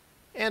Fine,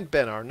 and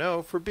Ben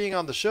Arnault for being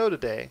on the show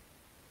today.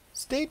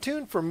 Stay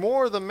tuned for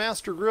more of the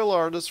Master Grill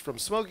Artists from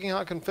Smoking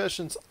Hot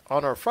Confessions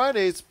on our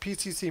Friday's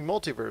PCC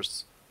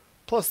Multiverse.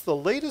 plus the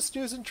latest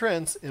news and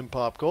trends in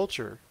pop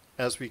culture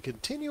as we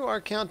continue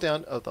our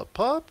countdown of the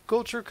Pop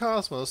Culture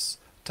Cosmos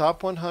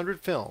Top 100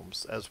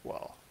 Films as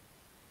well.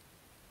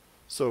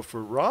 So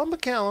for Rob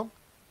McCallum,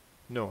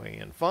 Noe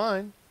Ian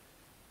Fine,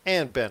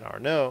 and Ben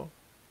Arnault,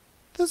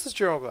 this is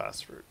Gerald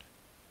Glassford.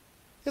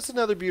 It's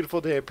another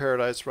beautiful day of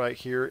paradise right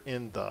here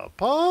in the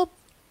Pop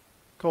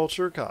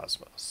Culture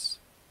Cosmos.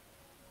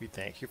 We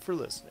thank you for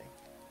listening.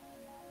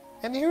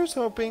 And here's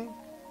hoping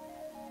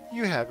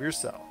you have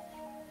yourself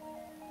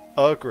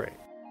a great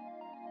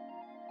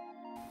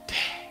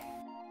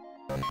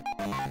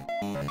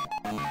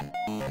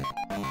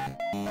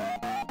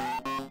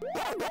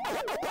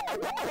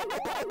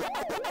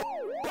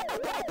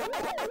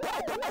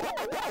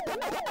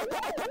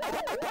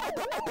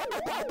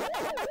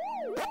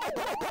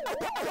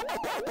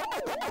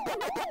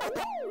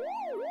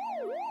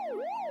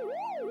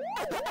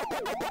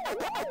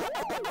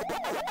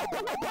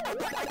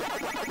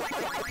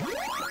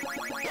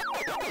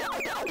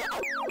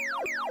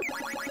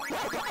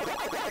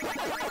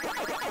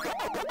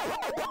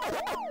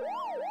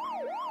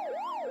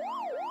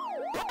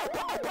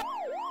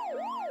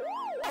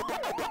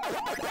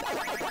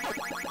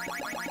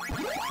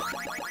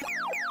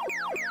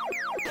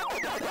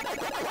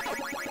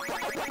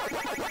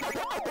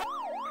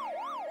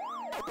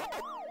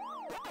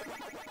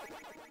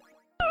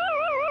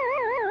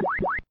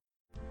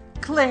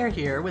Claire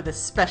here with a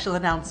special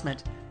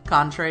announcement.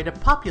 Contrary to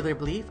popular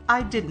belief,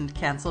 I didn't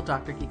cancel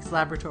Dr. Geek's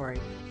laboratory.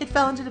 It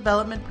fell into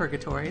development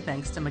purgatory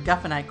thanks to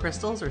MacGuffinite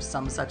crystals or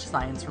some such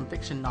science from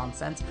fiction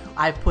nonsense.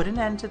 I've put an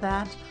end to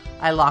that.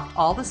 I locked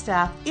all the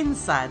staff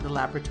inside the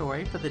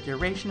laboratory for the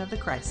duration of the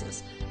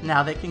crisis.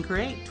 Now they can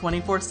create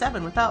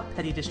 24/7 without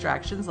petty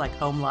distractions like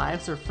home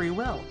lives or free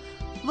will.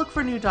 Look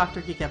for new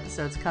Dr. Geek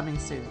episodes coming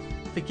soon.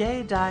 The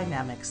gay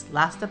dynamics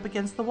last up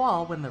against the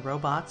wall when the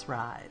robots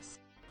rise.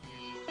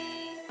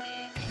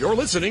 You're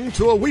listening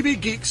to a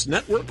Weeby Geeks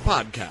Network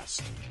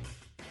podcast.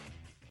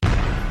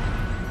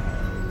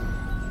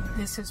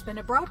 This has been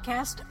a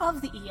broadcast of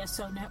the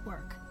ESO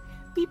Network.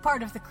 Be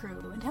part of the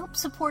crew and help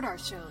support our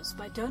shows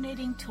by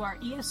donating to our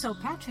ESO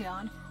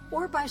Patreon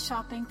or by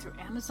shopping through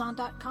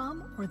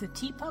Amazon.com or the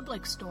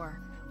TeePublic store,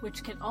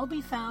 which can all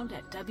be found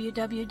at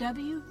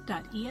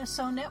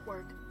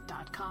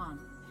www.esonetwork.com.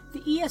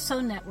 The ESO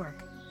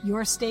Network,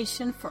 your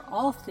station for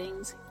all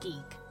things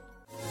geek.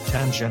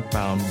 Tangent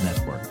Bound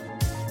Network.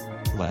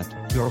 Let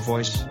your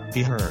voice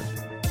be heard.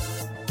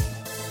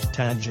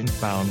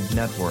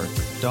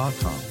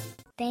 TangentBoundNetwork.com.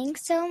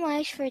 Thanks so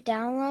much for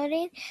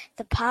downloading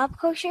the Pop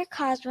Culture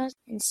Cosmos,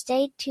 and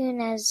stay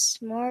tuned as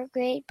more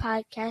great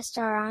podcasts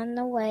are on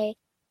the way.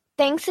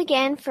 Thanks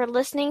again for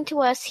listening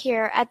to us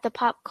here at the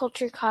Pop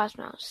Culture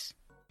Cosmos.